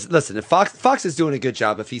 it says, listen, if Fox is doing a good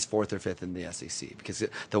job if he's 4th or 5th in the SEC, because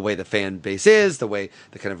the way the fan base is, the way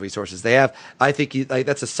the kind of resources they have, I think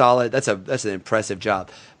that's an impressive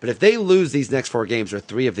job. But if they lose these next 4 games, or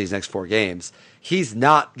 3 of these next 4 games, he's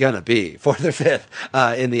not gonna be 4th or 5th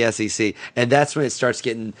in the SEC, and that's when it starts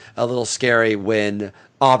getting a little scary when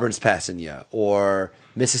Auburn's passing you, or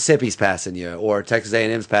Mississippi's passing you, or Texas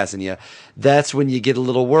A&M's passing you. That's when you get a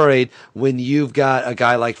little worried when you've got a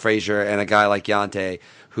guy like Frazier and a guy like Yante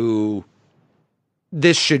who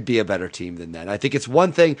this should be a better team than that. I think it's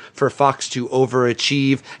one thing for Fox to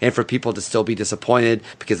overachieve and for people to still be disappointed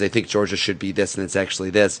because they think Georgia should be this and it's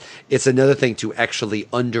actually this. It's another thing to actually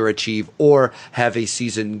underachieve or have a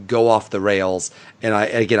season go off the rails. And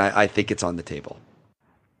I think it's on the table.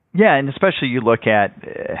 Yeah, and especially you look at,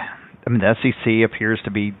 the SEC appears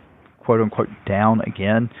to be quote unquote down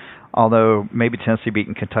again, although maybe Tennessee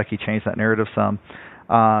beating Kentucky changed that narrative some.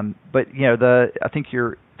 But I think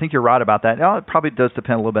you're right about that. Now, it probably does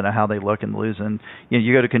depend a little bit on how they look and lose. And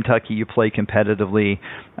you go to Kentucky, you play competitively,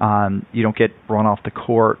 you don't get run off the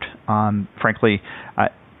court. Frankly,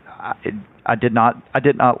 I did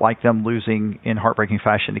not like them losing in heartbreaking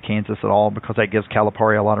fashion to Kansas at all, because that gives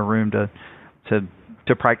Calipari a lot of room to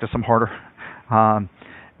practice them harder.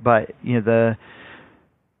 But you go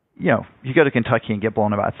to Kentucky and get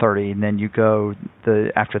blown about 30, and then you go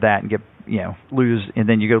after that and get lose, and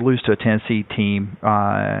then you go lose to a Tennessee team.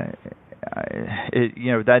 That's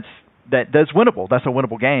winnable. That's a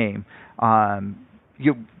winnable game.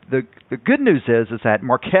 The good news is that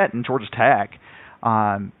Marquette and Georgia Tech.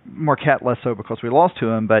 Marquette less so because we lost to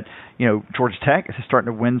them, but Georgia Tech is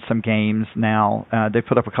starting to win some games now. They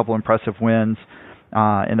put up a couple impressive wins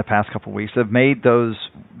in the past couple of weeks. They've made those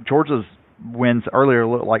Georgia's wins earlier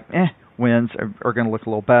look like wins are going to look a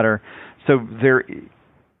little better. So they're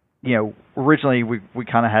originally we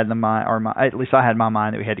kind of had in mind, or at least I had in my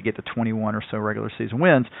mind, that we had to get to 21 or so regular season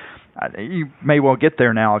wins. You may well get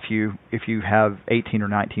there now if you have 18 or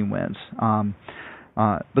 19 wins.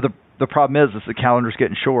 But the problem is the calendar's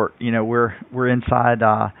getting short. We're inside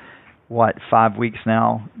 5 weeks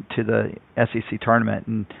now to the SEC tournament,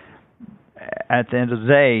 and at the end of the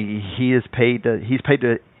day, he's paid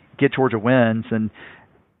to get Georgia wins, and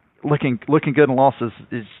looking good in losses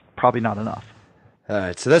is probably not enough. All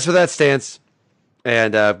right, so that's where that stands.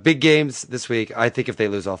 And big games this week. I think if they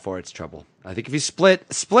lose all 4, it's trouble. I think if you split,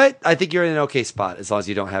 I think you're in an okay spot as long as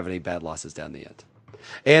you don't have any bad losses down the end.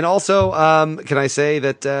 And also, can I say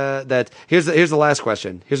that here's the last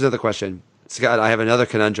question. Here's another question, Scott. I have another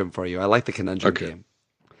conundrum for you. I like the conundrum game.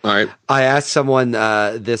 All right. I asked someone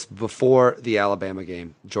this before the Alabama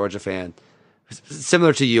game, Georgia fan,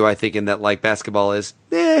 similar to you, I think, in that like basketball is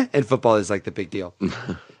and football is like the big deal.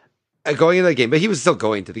 Going into the game, but he was still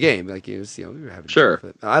going to the game. Like he was, we were having sure.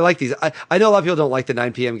 I like these. I know a lot of people don't like the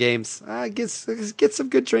 9 p.m. games. Get some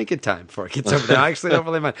good drinking time before it gets over there. I actually don't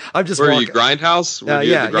really mind. I'm just where are you, Grindhouse?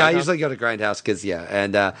 Yeah. I usually go to Grindhouse because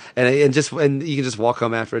and you can just walk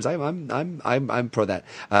home afterwards. I'm pro that.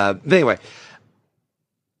 But anyway,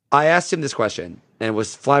 I asked him this question and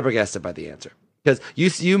was flabbergasted by the answer because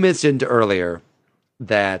you mentioned earlier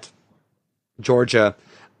that Georgia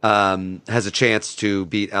has a chance to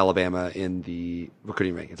beat Alabama in the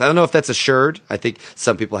recruiting rankings. I don't know if that's assured. I think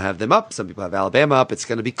some people have them up. Some people have Alabama up. It's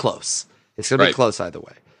going to be close. It's going to be close either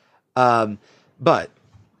way. But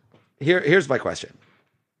here's my question.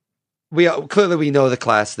 We know the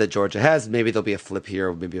class that Georgia has. Maybe there'll be a flip here,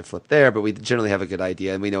 or maybe a flip there, but we generally have a good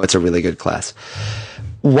idea, and we know it's a really good class.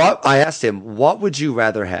 I asked him, what would you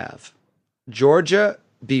rather have? Georgia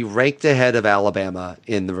be ranked ahead of Alabama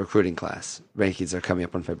in the recruiting class. Rankings are coming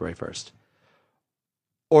up on February 1st.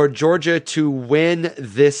 Or Georgia to win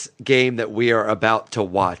this game that we are about to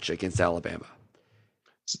watch against Alabama.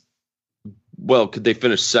 Well, could they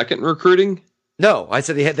finish second in recruiting? No, I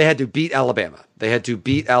said they had to beat Alabama. They had to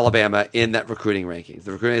beat Alabama in that recruiting rankings.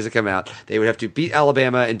 The recruiting rankings that come out, they would have to beat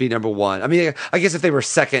Alabama and be number one. I mean, I guess if they were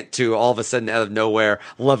second to all of a sudden out of nowhere,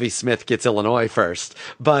 Lovie Smith gets Illinois first.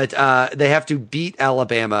 But they have to beat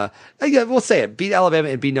Alabama. We'll say it. Beat Alabama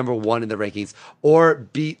and be number one in the rankings. Or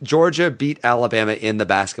Georgia beat Alabama in the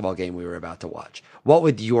basketball game we were about to watch. What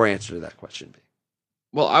would your answer to that question be?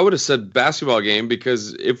 Well, I would have said basketball game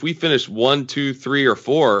because if we finish 1, 2, 3, or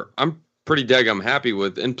 4, I'm pretty daggum happy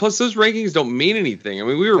with. And plus, those rankings don't mean anything. I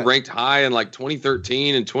mean, we were ranked high in like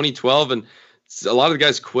 2013 and 2012, and a lot of the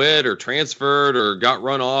guys quit or transferred or got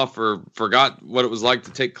run off or forgot what it was like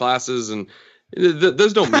to take classes, and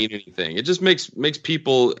those don't mean anything. It just makes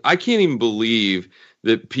people. I can't even believe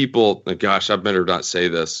that people. Gosh, I better not say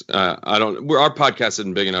this. I don't. Our podcast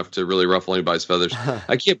isn't big enough to really ruffle anybody's feathers.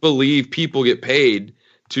 I can't believe people get paid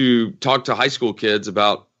to talk to high school kids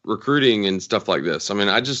about recruiting and stuff like this. I mean,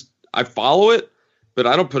 I follow it, but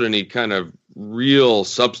I don't put any kind of real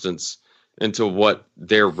substance into what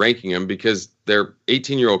they're ranking them because they're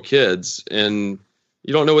 18-year-old kids and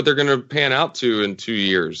you don't know what they're going to pan out to in 2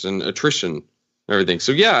 years and attrition and everything.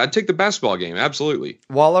 So, yeah, I'd take the basketball game. Absolutely.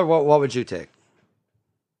 Waller, what would you take?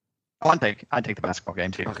 I'd take the basketball game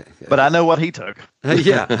too. Okay, but I know what he took.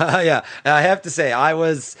 yeah. I have to say,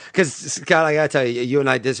 because Scott, I gotta tell you, you and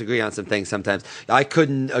I disagree on some things sometimes. I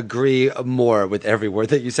couldn't agree more with every word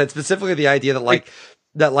that you said. Specifically, the idea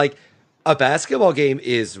that a basketball game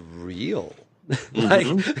is real.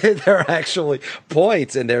 There are actually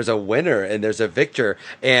points, and there's a winner, and there's a victor,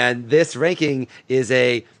 and this ranking is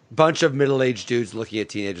a bunch of middle-aged dudes looking at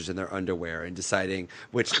teenagers in their underwear and deciding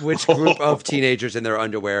which group of teenagers in their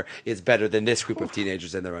underwear is better than this group of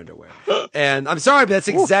teenagers in their underwear. And I'm sorry, but that's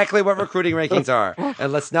exactly what recruiting rankings are.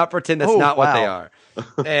 And let's not pretend that's not what they are.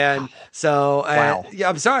 And so,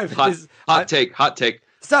 I'm sorry. Hot take.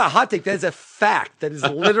 It's not a hot take. That is a fact. That is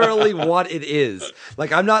literally what it is.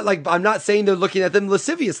 I'm not saying they're looking at them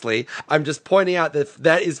lasciviously. I'm just pointing out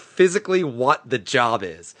that is physically what the job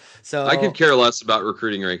is. So I could care less about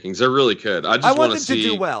recruiting rankings. I really could. I want them to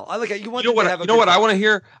do well. You know what I want to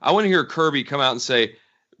hear? I want to hear Kirby come out and say,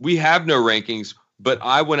 "We have no rankings, but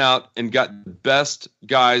I went out and got the best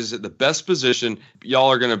guys at the best position.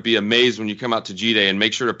 Y'all are going to be amazed when you come out to G-Day, and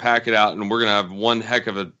make sure to pack it out, and we're going to have one heck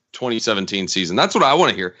of a 2017 season." That's what I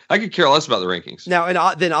want to hear. I could care less about the rankings. Now, and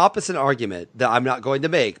then opposite argument that I'm not going to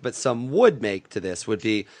make, but some would make to this would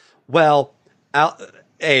be, well,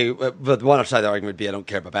 but one side of the argument would be I don't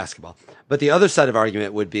care about basketball. But the other side of the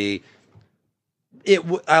argument would be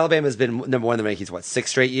Alabama's been number one in the rankings, 6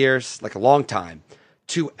 straight years? Like a long time.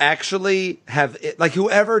 To actually have it,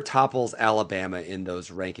 whoever topples Alabama in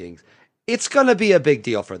those rankings, it's going to be a big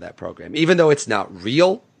deal for that program, even though it's not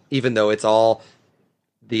real, even though it's all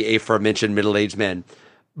the aforementioned middle-aged men,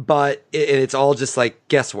 but it's all just like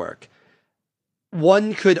guesswork.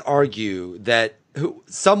 One could argue that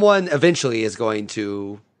someone eventually is going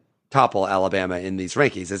to topple Alabama in these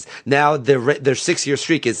rankings. As now their 6-year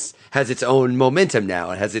streak has its own momentum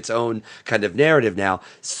now. It has its own kind of narrative now.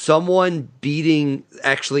 Someone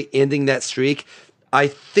actually ending that streak, I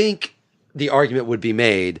think the argument would be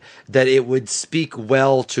made that it would speak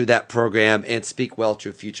well to that program and speak well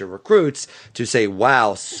to future recruits to say,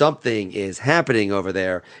 wow, something is happening over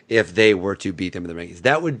there if they were to beat them in the rankings.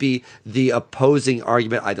 That would be the opposing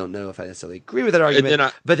argument. I don't know if I necessarily agree with that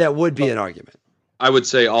argument, but that would be an argument. I would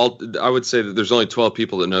say that there's only 12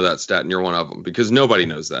 people that know that stat, and you're one of them, because nobody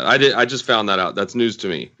knows that. I just found that out. That's news to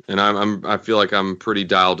me, and I feel like I'm pretty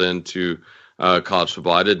dialed into college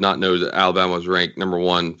football. I did not know that Alabama was ranked number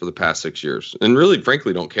 1 for the past 6 years, and really,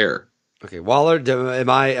 frankly, don't care. Okay, Waller,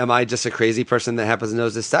 am I just a crazy person that happens to know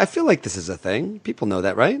this? I feel like this is a thing. People know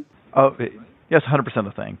that, right? Oh, yes, 100%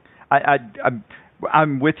 a thing.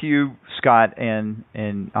 I'm with you, Scott, and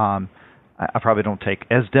I probably don't take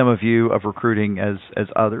as dim a view of recruiting as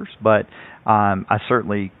others, but I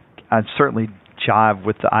certainly jive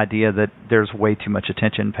with the idea that there's way too much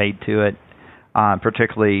attention paid to it,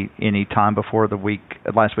 particularly any time before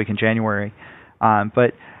last week in January.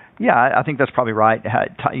 But yeah, I think that's probably right.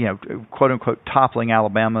 Quote unquote, toppling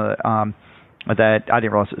Alabama. That I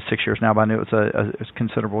didn't realize it was 6 years now, but I knew it was a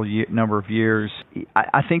considerable number of years.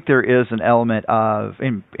 I think there is an element of,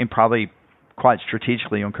 and probably quite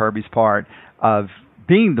strategically on Kirby's part, of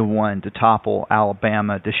being the one to topple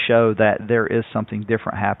Alabama to show that there is something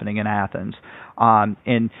different happening in Athens.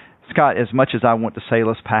 And Scott, as much as I want to say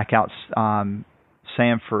let's pack out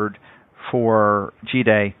Samford for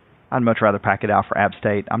G-Day, I'd much rather pack it out for App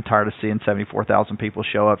State. I'm tired of seeing 74,000 people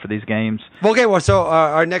show up for these games. Okay, well, so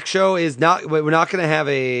our next show is we're not going to have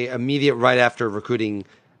a immediate right after recruiting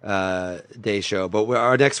day show, but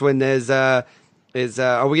our next one is are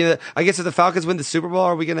we gonna? I guess if the Falcons win the Super Bowl,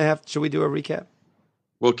 are we gonna have? Should we do a recap?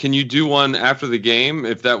 Well, can you do one after the game,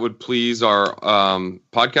 if that would please our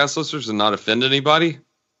podcast listeners and not offend anybody?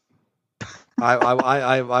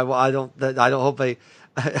 I don't hope they.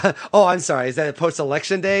 Oh, I'm sorry. Is that a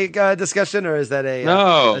post-election day discussion, or is that a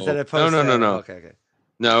no? Is that a post? No. Okay.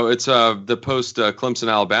 No, it's the post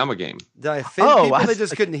Clemson Alabama game. Did I offend people? They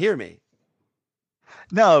just couldn't hear me.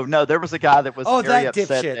 No. There was a guy that was very that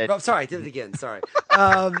upset. Dipshit. Oh, sorry, I did it again. Sorry.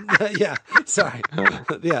 Yeah. Sorry.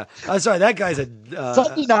 Yeah. I'm sorry. That guy's a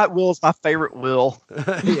Sunday Night Will's my favorite Will.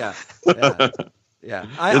 Yeah. Yeah.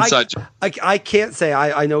 I can't say.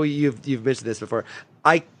 I know you've mentioned this before.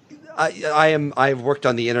 I've worked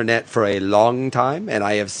on the internet for a long time, and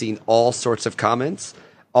I have seen all sorts of comments.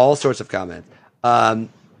 I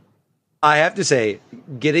have to say,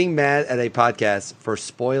 getting mad at a podcast for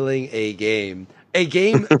spoiling a game,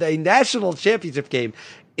 a national championship game,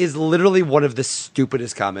 is literally one of the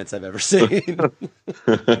stupidest comments I've ever seen.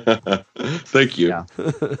 Thank you. Yeah.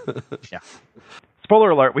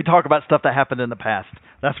 Spoiler alert, we talk about stuff that happened in the past.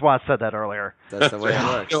 That's why I said that earlier. That's the way it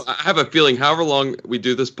works. I have a feeling however long we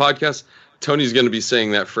do this podcast, Tony's going to be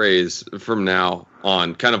saying that phrase from now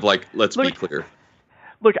on, kind of like, let's be clear.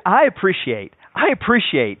 Look, I appreciate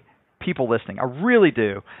people listening. I really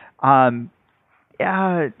do. I'm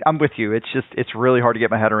with you. It's really hard to get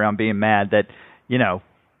my head around being mad that,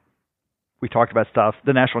 we talked about stuff,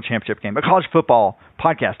 the national championship game. A college football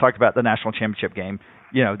podcast talked about the national championship game,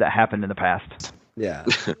 that happened in the past. Yeah.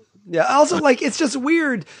 Yeah. Also, it's just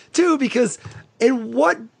weird too, because in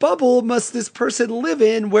what bubble must this person live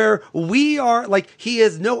in where we are, he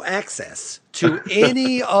has no access to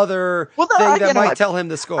any other thing that might tell him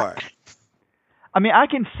the score? I mean, I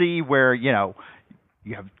can see where, you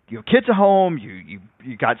have your kids at home, you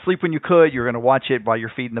got sleep when you could, you're going to watch it while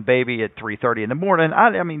you're feeding the baby at 3:30 in the morning.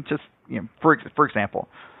 I mean, just, for example.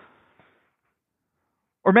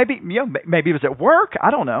 Or maybe it was at work.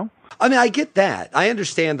 I don't know. I mean, I get that. I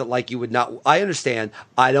understand that, you would not. I understand.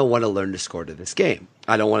 I don't want to learn the score to this game.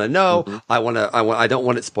 I don't want to know. Mm-hmm. I don't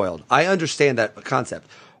want it spoiled. I understand that concept.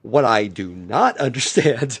 What I do not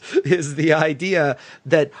understand is the idea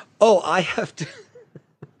that I have to.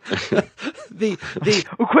 Quick!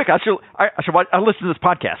 I should watch. I listen to this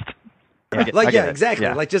podcast. Exactly.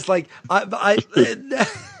 Yeah.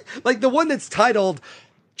 Like the one that's titled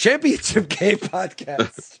Championship Game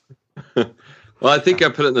Podcast. Well, I think I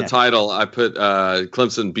put it in the title. I put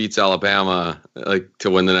Clemson beats Alabama to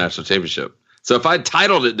win the national championship. So if I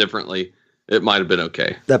titled it differently, it might have been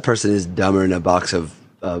okay. That person is dumber in a box of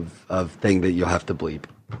thing that you'll have to bleep.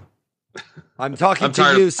 I'm talking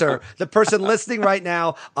to you, sir. The person listening right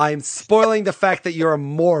now, I'm spoiling the fact that you're a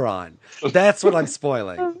moron. That's what I'm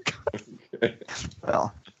spoiling.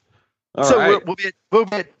 Well. All so right. we'll be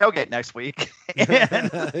at tailgate next week.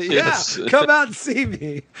 Yes. Come out and see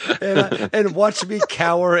me and watch me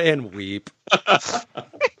cower and weep.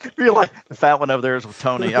 You're like, the fat one over there is with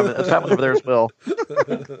Tony. The fat one over there is Will.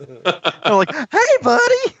 I'm like, hey,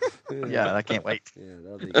 buddy. Yeah, I can't wait. Yeah,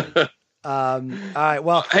 that'll be good. All right.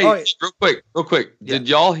 Well, hey, real quick. Yeah. Did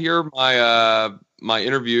y'all hear my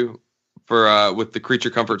interview with the Creature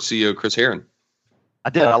Comfort CEO Chris Herron? I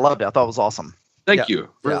did. I loved it. I thought it was awesome. Thank you.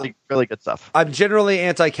 Really good stuff. I'm generally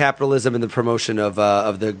anti-capitalism in the promotion of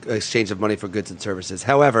the exchange of money for goods and services.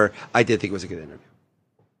 However, I did think it was a good interview.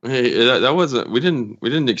 Hey, that wasn't. We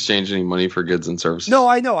didn't exchange any money for goods and services. No,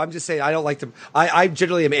 I know. I'm just saying I don't like to. I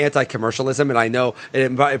generally am anti-commercialism, and I know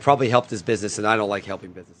it probably helped his business, and I don't like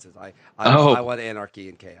helping businesses. I want anarchy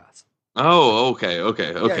and chaos. Oh, okay.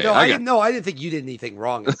 Yeah, I didn't think you did anything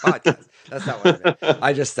wrong in the podcast. That's not what I meant.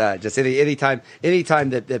 I just anytime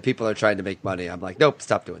that people are trying to make money, I'm like, nope,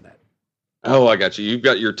 stop doing that. Oh, I got you. You've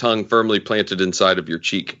got your tongue firmly planted inside of your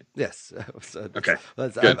cheek. Yes. Okay.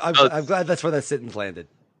 I'm glad that's where that sentence landed.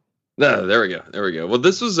 No, there we go. Well,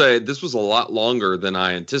 this was a lot longer than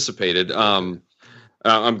I anticipated.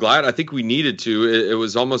 I'm glad. I think we needed to. It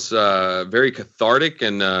was almost very cathartic,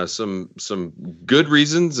 and some good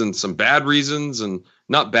reasons and some bad reasons, and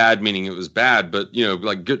not bad meaning it was bad, but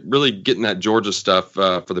like really getting that Georgia stuff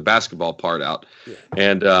for the basketball part out,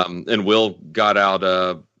 yeah. And Will got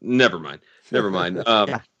out. Never mind.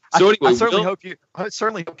 Yeah. So anyway, I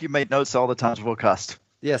certainly hope you made notes all the times Will cussed.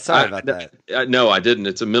 Yeah, sorry about that. No, I didn't.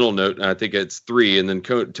 It's a middle note. I think it's 3, and then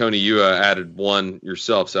Tony, you added 1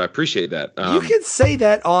 yourself, so I appreciate that. You can say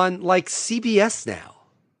that on like CBS now.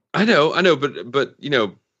 I know, but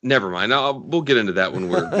never mind. We'll get into that when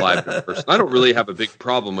we're live in person. I don't really have a big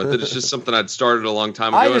problem with it. It's just something I'd started a long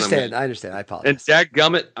time ago. I understand. I apologize. And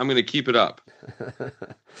dadgummit, I'm going to keep it up.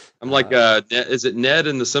 I'm like, is it Ned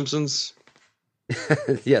in The Simpsons?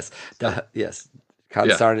 Yes. Yes.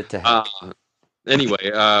 Concern it to heck.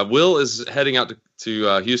 Anyway, Will is heading out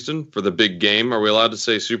to Houston for the big game. Are we allowed to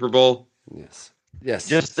say Super Bowl? Yes.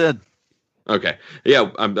 Just did. Okay. Yeah,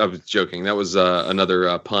 I was joking. That was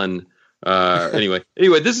another pun. Anyway,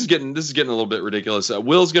 this is getting a little bit ridiculous.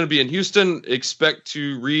 Will's going to be in Houston. Expect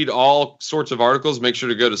to read all sorts of articles. Make sure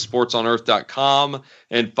to go to sportsonearth.com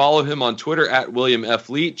and follow him on Twitter at William F.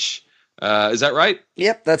 Leach. Is that right?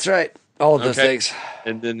 Yep, that's right. All of those things.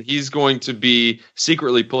 And then he's going to be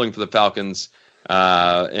secretly pulling for the Falcons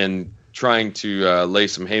and trying to lay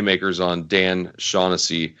some haymakers on Dan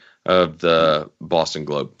Shaughnessy of the Boston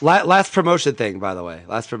Globe. Last promotion thing, by the way.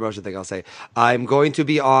 I'll say. I'm going to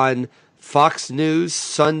be on Fox News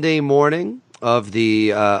Sunday morning of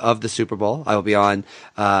the Super Bowl. I will be on.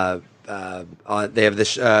 They have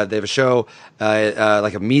a show,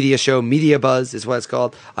 like a media show. Media Buzz is what it's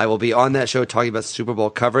called. I will be on that show talking about Super Bowl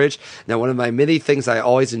coverage. Now, one of my many things I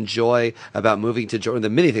always enjoy about moving to Georgia, the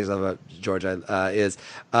many things about Georgia, is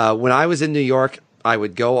when I was in New York, I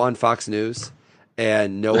would go on Fox News.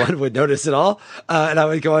 And no one would notice at all. And I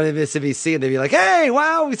would go on MSNBC and they'd be like, hey,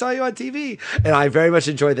 wow, we saw you on TV. And I very much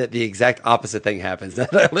enjoy that the exact opposite thing happens,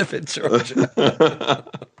 that I live in Georgia.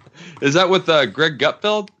 Is that with Greg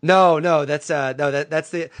Gutfeld? No,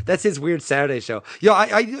 that's his weird Saturday show.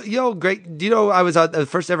 Greg, do you know I was the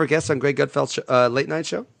first ever guest on Greg Gutfeld's late night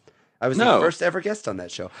show? I was the first ever guest on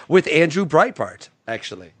that show with Andrew Breitbart,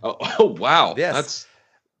 actually. Oh wow. Yes.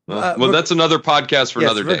 That's another podcast for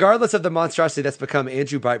another day. Regardless of the monstrosity that's become,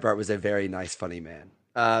 Andrew Breitbart was a very nice, funny man.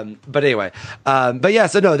 But anyway,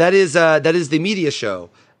 that is the media show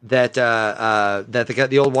that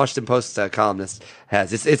the old Washington Post columnist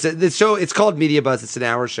has. It's show. It's called Media Buzz. It's an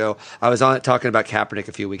hour show. I was on it talking about Kaepernick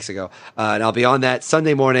a few weeks ago, and I'll be on that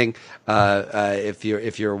Sunday morning. If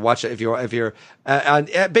you're on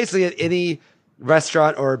basically at any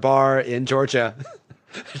restaurant or bar in Georgia.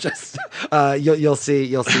 Just you'll see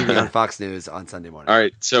me on Fox News on Sunday morning. All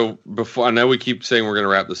right. So before, I know we keep saying we're going to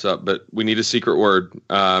wrap this up, but we need a secret word.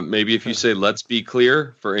 Maybe if you say "Let's be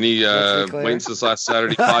clear" for any Waiting Since Last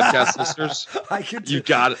Saturday podcast listeners, you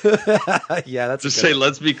got it. Yeah, that's just say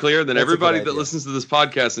 "Let's be clear." Then everybody that listens to this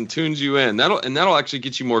podcast and tunes you in, that'll actually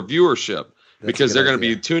get you more viewership. Because they're going to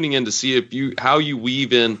be tuning in to see how you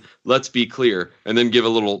weave in "Let's be clear" and then give a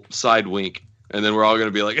little side wink, and then we're all going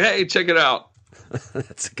to be like, "Hey, check it out."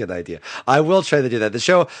 That's a good idea. I will try to do that. The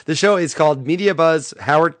show is called Media Buzz.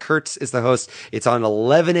 Howard Kurtz is the host. It's on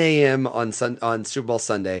 11 a.m. on Super Bowl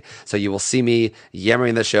Sunday. So you will see me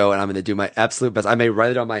yammering the show, and I'm going to do my absolute best. I may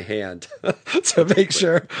write it on my hand to make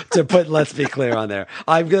sure to put "Let's be clear" on there.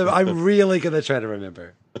 I'm really going to try to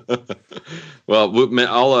remember. Well,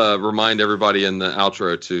 I'll remind everybody in the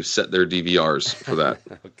outro to set their DVRs for that.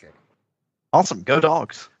 Okay. Awesome. Go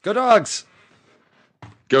Dogs. Go Dogs.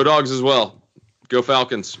 Go Dogs as well. Go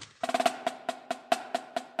Falcons.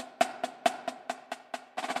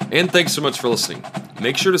 And thanks so much for listening.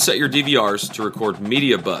 Make sure to set your DVRs to record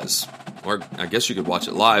Media Buzz. Or I guess you could watch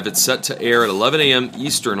it live. It's set to air at 11 a.m.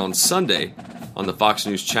 Eastern on Sunday on the Fox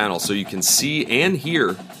News channel. So you can see and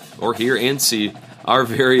hear, or hear and see, our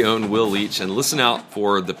very own Will Leach. And listen out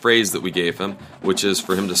for the phrase that we gave him, which is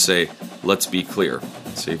for him to say, "Let's be clear."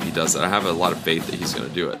 See if he does that. I have a lot of faith that he's going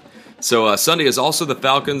to do it. So Sunday is also the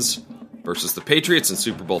Falcons versus the Patriots in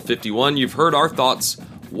Super Bowl 51. You've heard our thoughts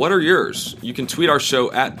what are yours? You can tweet our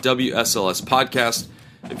show at WSLS Podcast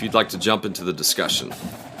if you'd like to jump into the discussion.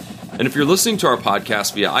 And if you're listening to our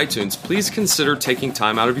podcast via iTunes, please consider taking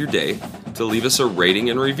time out of your day to leave us a rating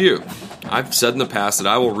and review. I've said in the past that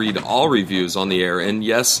I will read all reviews on the air, and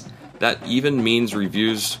yes, that even means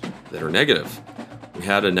reviews that are negative. We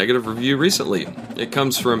had a negative review recently. It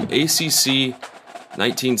comes from ACC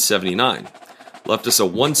 1979. Left us a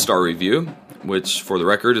 1-star review, which, for the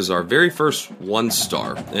record, is our very first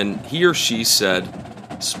 1-star. And he or she said,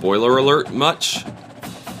 "Spoiler alert much?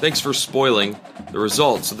 Thanks for spoiling the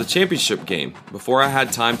results of the championship game before I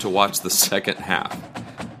had time to watch the second half."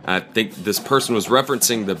 I think this person was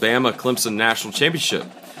referencing the Bama-Clemson National Championship,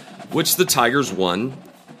 which the Tigers won.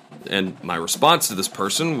 And my response to this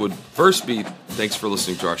person would first be, thanks for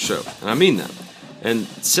listening to our show. And I mean that. And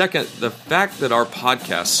second, the fact that our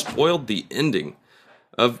podcast spoiled the ending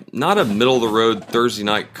of not a middle-of-the-road Thursday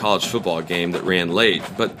night college football game that ran late,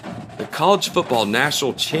 but the College Football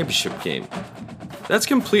National Championship game. That's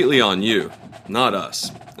completely on you, not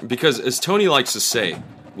us. Because as Tony likes to say,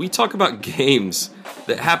 we talk about games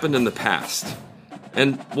that happened in the past.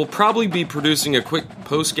 And we'll probably be producing a quick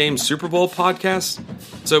post-game Super Bowl podcast,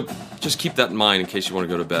 so just keep that in mind in case you want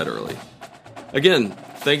to go to bed early. Again,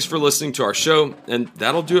 thanks for listening to our show, and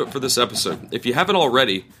that'll do it for this episode. If you haven't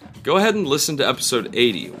already, go ahead and listen to episode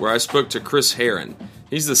 80, where I spoke to Chris Herron.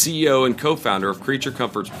 He's the CEO and co-founder of Creature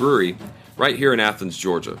Comforts Brewery right here in Athens,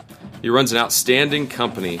 Georgia. He runs an outstanding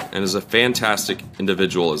company and is a fantastic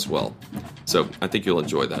individual as well. So I think you'll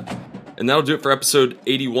enjoy that. And that'll do it for episode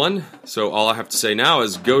 81. So all I have to say now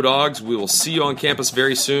is go Dogs. We will see you on campus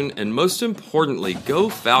very soon. And most importantly, go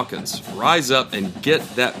Falcons. Rise up and get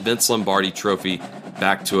that Vince Lombardi trophy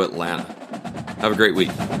back to Atlanta. Have a great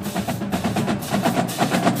week.